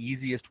downtown. The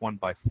easiest one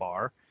by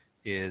far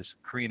is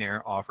Korean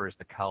Air offers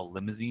the Cal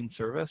Limousine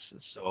service.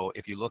 So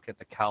if you look at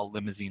the Cal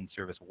Limousine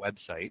service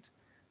website,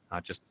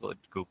 just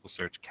Google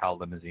search Cal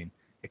Limousine,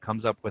 it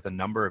comes up with a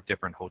number of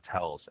different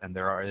hotels, and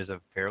there is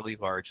a fairly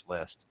large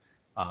list.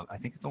 I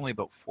think it's only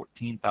about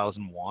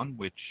 14,000 won,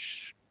 which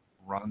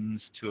runs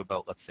to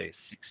about, let's say,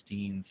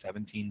 $16,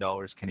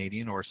 $17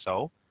 Canadian or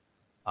so.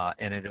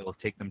 And it'll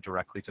take them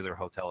directly to their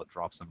hotel. It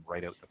drops them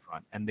right out the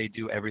front. And they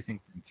do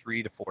everything from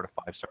 3 to 4 to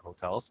 5-star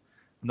hotels.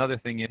 Another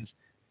thing is,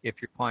 if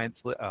your client's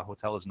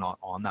hotel is not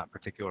on that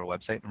particular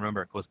website, and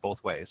remember, it goes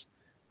both ways.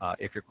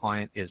 If your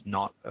client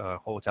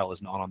hotel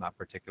is not on that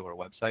particular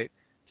website,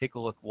 take a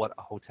look what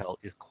a hotel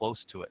is close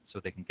to it so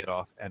they can get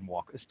off and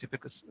walk.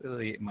 Typically,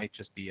 it might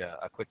just be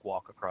a quick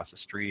walk across the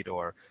street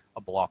or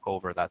a block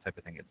over, that type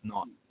of thing. It's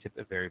not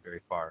very,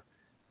 very far.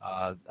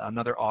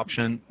 Another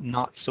option,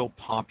 not so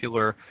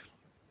popular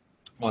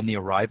on the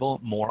arrival,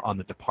 more on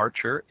the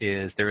departure,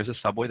 is there is a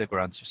subway that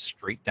runs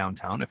straight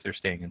downtown if they're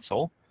staying in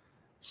Seoul.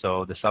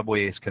 So the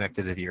subway is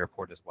connected to the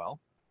airport as well.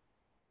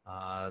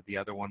 The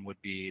other one would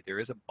be there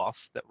is a bus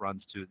that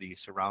runs to the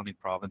surrounding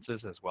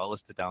provinces as well as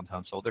to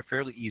downtown Seoul. They're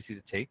fairly easy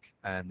to take,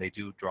 and they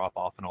do drop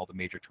off in all the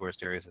major tourist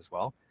areas as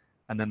well.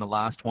 And then the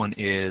last one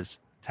is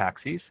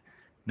taxis.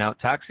 Now,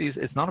 taxis,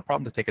 it's not a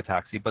problem to take a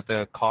taxi, but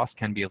the cost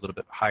can be a little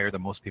bit higher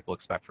than most people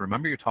expect.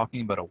 Remember, you're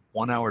talking about a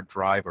 1-hour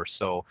drive or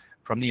so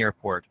from the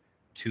airport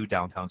to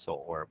downtown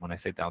Seoul, or when I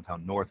say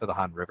downtown, north of the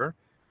Han River.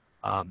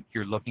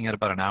 You're looking at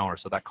about an hour.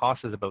 So that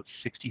cost is about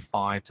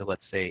 $65 to,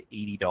 let's say,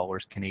 $80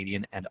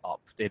 Canadian and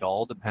up. It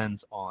all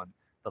depends on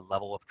the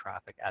level of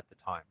traffic at the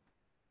time.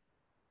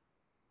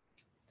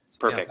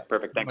 Perfect, yeah,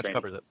 perfect. Thanks, Randy.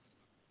 Covers it.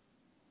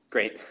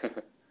 Great.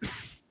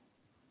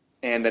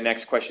 And the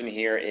next question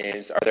here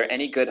is, are there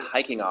any good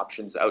hiking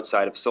options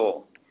outside of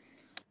Seoul?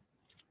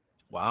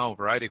 Wow,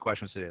 variety of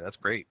questions today. That's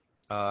great.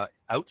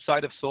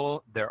 Outside of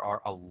Seoul, there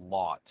are a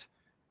lot.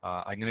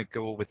 I'm going to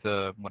go with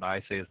what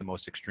I say is the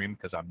most extreme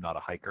because I'm not a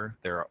hiker.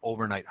 There are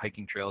overnight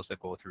hiking trails that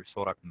go through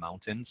Sorak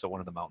Mountain, so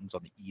one of the mountains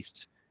on the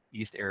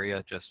east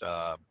area, just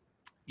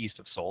east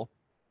of Seoul.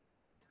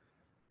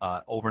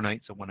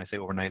 Overnight, so when I say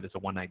overnight, it's a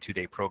 1 night, 2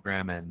 day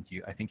program, and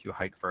I think you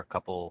hike for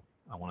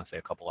I want to say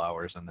a couple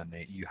hours, and then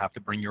you have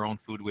to bring your own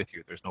food with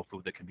you. There's no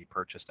food that can be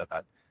purchased at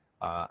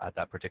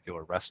that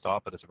particular rest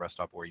stop, but it's a rest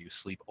stop where you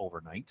sleep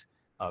overnight.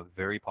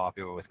 Very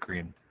popular with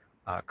Korean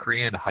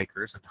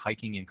hikers, and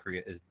hiking in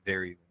Korea is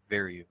very,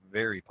 very,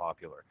 very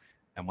popular.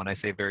 And when I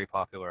say very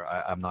popular,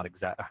 I'm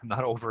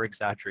not over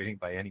exaggerating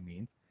by any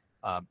means.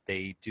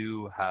 They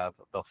do have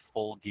the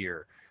full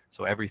gear.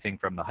 So everything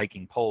from the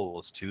hiking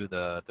poles to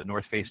the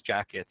North Face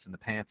jackets and the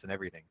pants and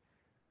everything.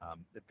 A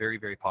very,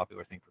 very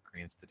popular thing for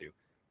Koreans to do.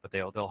 But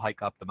they'll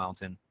hike up the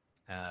mountain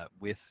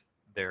with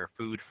their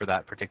food for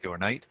that particular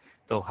night.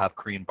 They'll have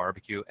Korean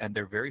barbecue, and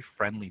they're very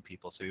friendly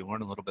people. So you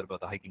learn a little bit about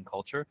the hiking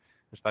culture,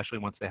 especially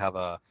once they have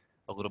a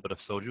little bit of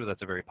soju.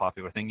 That's a very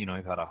popular thing. You know,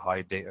 you've had a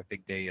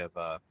big day of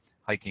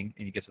hiking,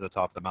 and you get to the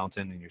top of the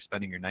mountain, and you're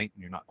spending your night,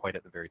 and you're not quite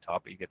at the very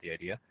top, but you get the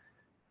idea.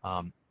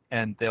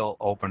 And they'll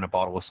open a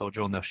bottle of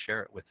soju and they'll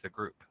share it with the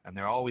group. And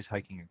they're always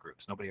hiking in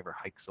groups. Nobody ever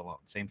hikes alone.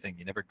 Same thing,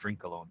 you never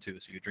drink alone too,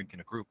 so you drink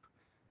in a group.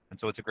 And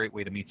so it's a great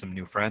way to meet some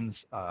new friends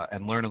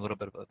and learn a little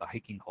bit about the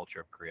hiking culture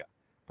of Korea.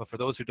 But for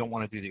those who don't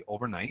want to do the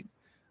overnight,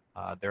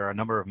 there are a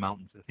number of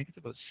mountains. I think it's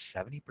about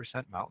 70%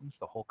 mountains,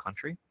 the whole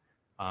country.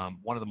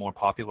 One of the more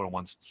popular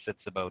ones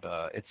sits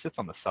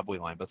on the subway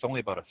line, but it's only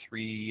about a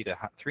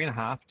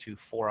 3.5 to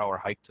 4 hour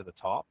hike to the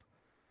top.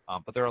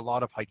 But there are a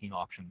lot of hiking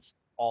options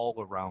all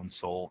around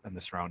Seoul and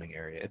the surrounding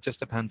area. It just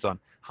depends on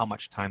how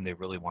much time they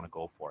really want to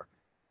go for.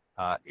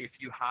 If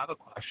you have a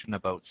question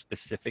about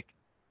specific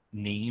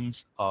names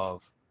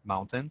of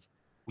mountains,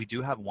 we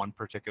do have one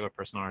particular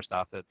person on our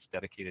staff that's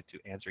dedicated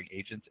to answering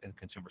agents and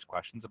consumers'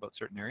 questions about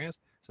certain areas,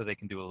 so they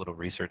can do a little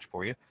research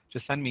for you.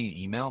 Just send me an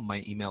email.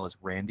 My email is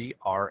Randy,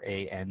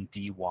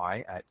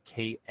 R-A-N-D-Y, at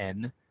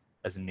KN,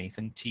 as in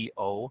Nathan,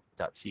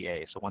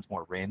 T-O.ca. So once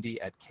more, Randy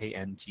at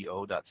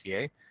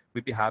KNTO.ca.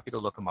 We'd be happy to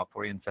look them up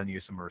for you and send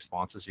you some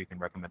responses you can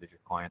recommend to your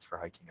clients for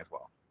hiking as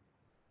well.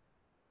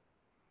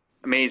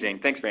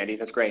 Amazing. Thanks, Randy.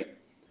 That's great.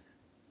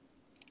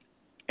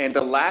 And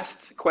the last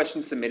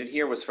question submitted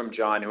here was from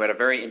John, who had a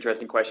very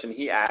interesting question.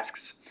 He asks,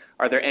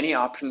 are there any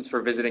options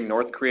for visiting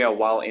North Korea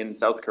while in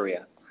South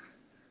Korea?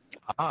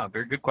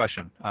 Very good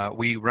question.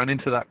 We run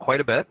into that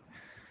quite a bit,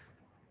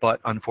 but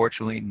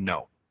unfortunately,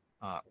 no.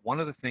 One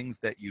of the things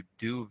that you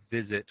do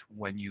visit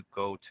when you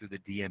go to the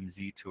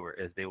DMZ tour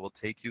is they will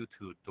take you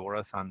to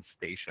Dorasan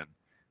Station.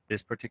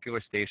 This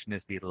particular station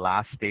is the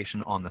last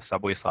station on the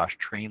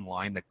subway/train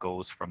line that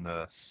goes from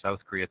the South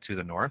Korea to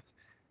the north.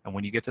 And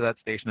when you get to that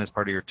station as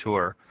part of your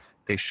tour,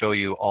 they show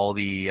you all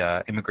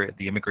the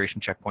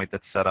immigration checkpoint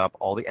that's set up,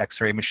 all the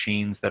X-ray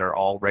machines that are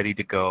all ready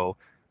to go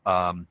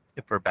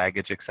for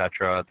baggage,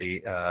 etc.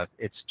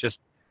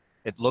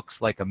 It looks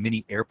like a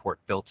mini airport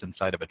built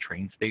inside of a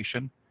train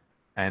station.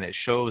 And it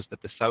shows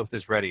that the South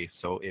is ready.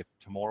 So if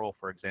tomorrow,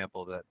 for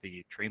example, that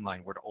the train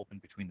line were to open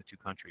between the two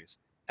countries,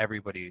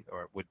 everybody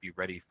would be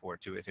ready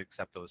to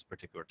accept those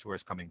particular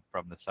tours coming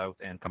from the South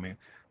and coming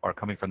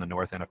from the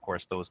North, and of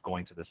course those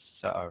going to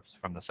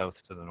from the South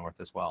to the North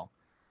as well.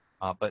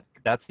 But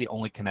that's the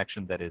only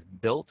connection that is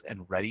built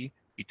and ready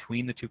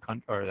between the two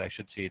countries, or I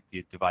should say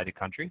the divided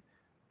country,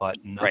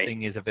 but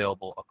nothing is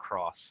available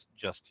across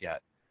just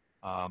yet.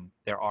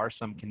 There are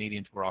some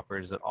Canadian tour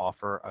operators that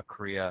offer a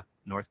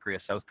North Korea,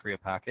 South Korea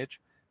package,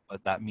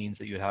 but that means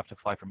that you would have to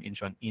fly from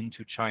Incheon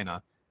into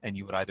China, and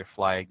you would either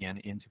fly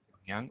again into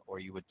Pyongyang or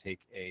you would take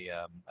a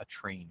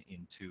train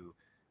into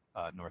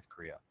North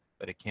Korea.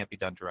 But it can't be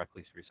done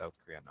directly through South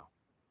Korea, no.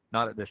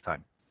 Not at this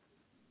time.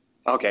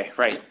 Okay,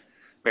 right.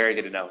 Very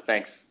good to know.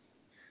 Thanks.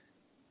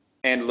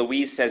 And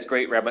Louise says,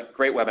 great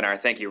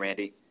webinar. Thank you,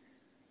 Randy.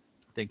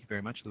 Thank you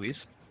very much, Louise.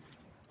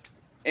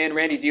 And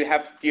Randy, do you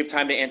have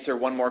time to answer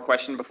one more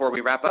question before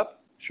we wrap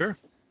up? Sure.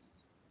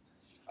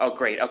 Oh,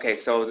 great. Okay,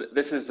 so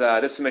this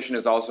submission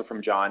is also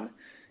from John.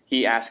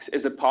 He asks,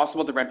 is it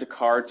possible to rent a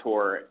car to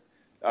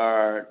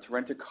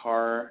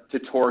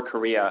tour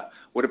Korea?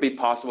 Would it be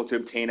possible to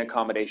obtain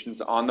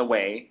accommodations on the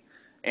way?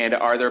 And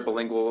are there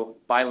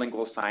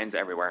bilingual signs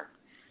everywhere?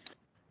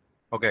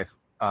 Okay,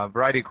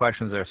 variety of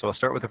questions there. So I'll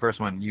start with the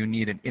first one. You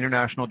need an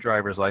international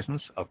driver's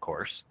license, of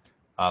course.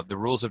 The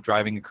rules of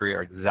driving in Korea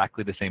are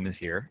exactly the same as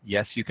here.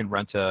 Yes, you can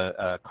rent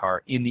a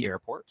car in the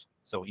airport.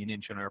 So in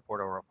Incheon Airport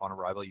or upon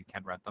arrival, you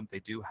can rent them. They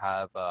do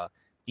have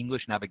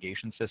English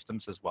navigation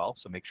systems as well,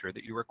 so make sure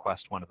that you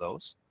request one of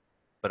those.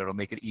 But it'll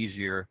make it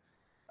easier.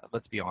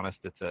 Let's be honest,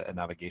 it's a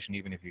navigation.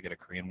 Even if you get a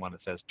Korean one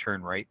that says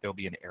turn right, there'll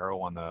be an arrow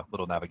on the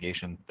little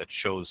navigation that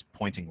shows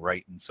pointing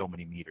right in so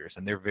many meters,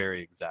 and they're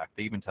very exact.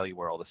 They even tell you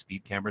where all the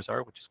speed cameras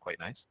are, which is quite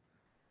nice.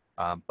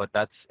 But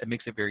it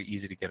makes it very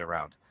easy to get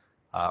around.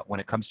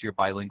 When it comes to your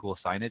bilingual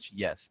signage,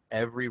 yes,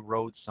 every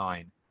road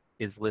sign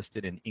is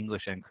listed in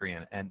English and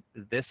Korean. And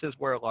this is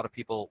where a lot of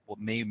people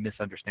may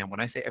misunderstand. When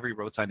I say every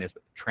road sign is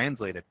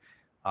translated,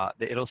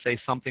 it'll say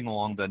something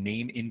along the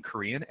name in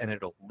Korean, and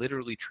it'll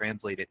literally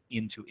translate it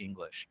into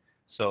English.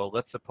 So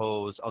let's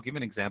suppose, I'll give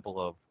an example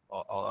of,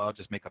 I'll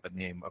just make up a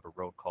name of a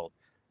road called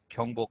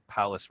Gyeongbok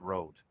Palace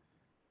Road,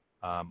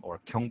 or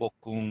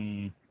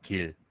Gyeongbokgung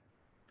Gil.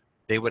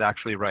 They would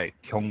actually write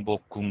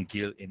Gyeongbokgung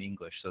Gil in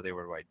English. So they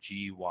would write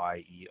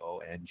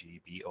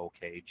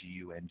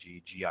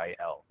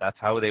GYEONGBOKGUNGGIL. That's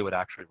how they would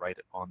actually write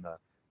it on the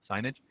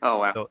signage. Oh,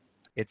 wow. So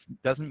it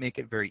doesn't make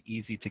it very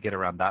easy to get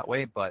around that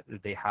way, but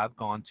they have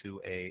gone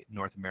to a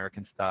North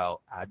American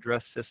style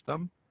address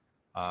system.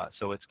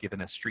 So it's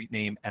given a street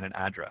name and an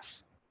address.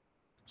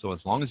 So as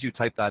long as you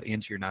type that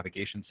into your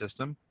navigation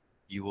system,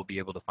 you will be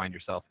able to find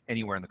yourself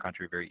anywhere in the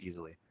country very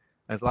easily.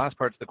 As the last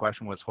part of the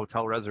question was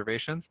hotel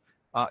reservations.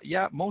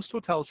 Yeah, most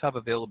hotels have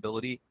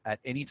availability at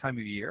any time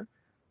of year.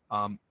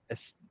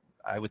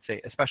 I would say,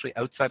 especially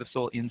outside of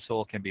Seoul, in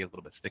Seoul can be a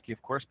little bit sticky, of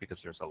course, because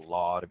there's a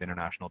lot of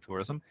international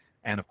tourism,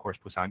 and of course,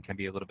 Busan can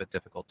be a little bit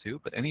difficult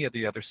too. But any of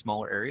the other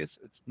smaller areas,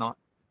 it's not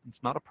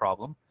a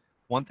problem.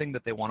 One thing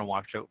that they want to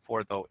watch out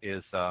for, though,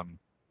 is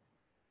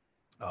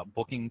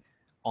booking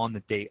on the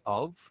day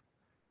of.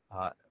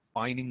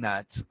 Finding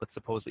that, let's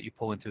suppose that you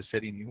pull into a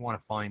city and you want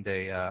to find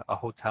a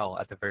hotel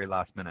at the very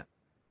last minute.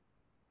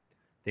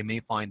 They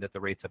may find that the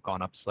rates have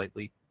gone up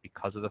slightly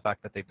because of the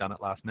fact that they've done it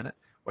last minute,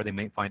 or they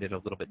may find it a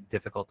little bit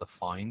difficult to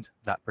find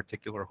that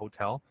particular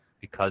hotel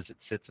because it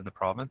sits in the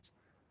province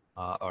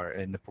or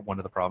in one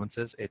of the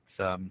provinces.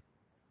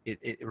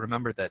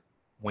 Remember that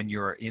when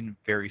you're in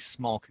very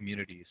small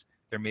communities,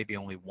 there may be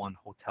only one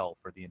hotel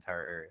for the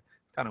entire area.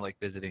 It's kind of like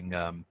visiting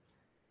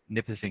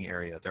Nipissing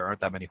area. There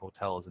aren't that many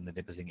hotels in the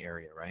Nipissing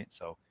area, right?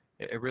 So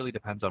it really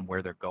depends on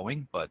where they're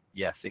going, but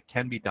yes, it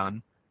can be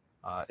done.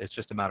 It's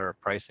just a matter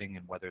of pricing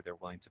and whether they're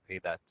willing to pay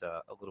that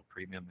a little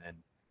premium, and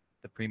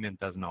the premium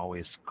doesn't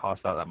always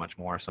cost out that much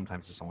more.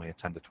 Sometimes it's only a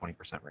 10 to 20%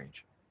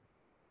 range.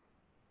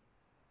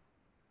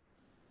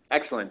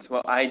 Excellent.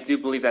 Well, I do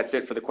believe that's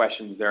it for the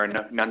questions. There are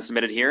none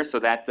submitted here, so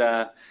that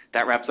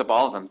wraps up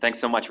all of them. Thanks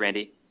so much,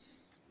 Randy.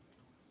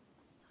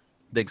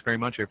 Thanks very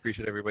much. I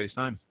appreciate everybody's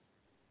time.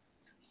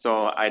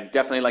 So I'd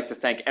definitely like to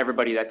thank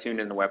everybody that tuned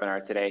in the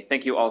webinar today.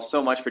 Thank you all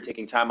so much for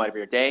taking time out of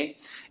your day.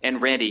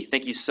 And Randy,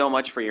 thank you so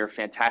much for your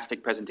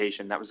fantastic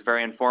presentation. That was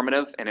very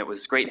informative, and it was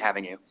great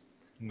having you.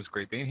 It was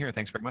great being here.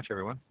 Thanks very much,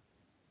 everyone.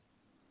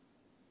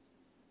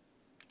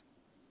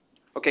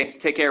 Okay,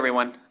 take care,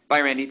 everyone. Bye,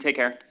 Randy. Take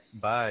care.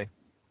 Bye.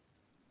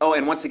 Oh,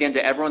 and once again,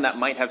 to everyone that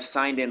might have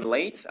signed in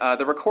late,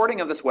 the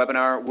recording of this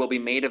webinar will be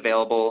made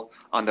available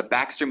on the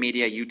Baxter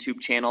Media YouTube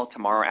channel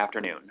tomorrow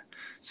afternoon.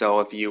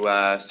 So if you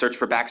search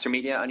for Baxter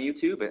Media on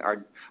YouTube,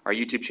 our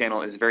YouTube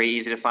channel is very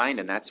easy to find,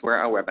 and that's where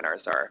our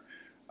webinars are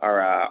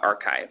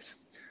archived.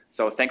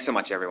 So thanks so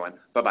much, everyone.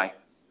 Bye-bye.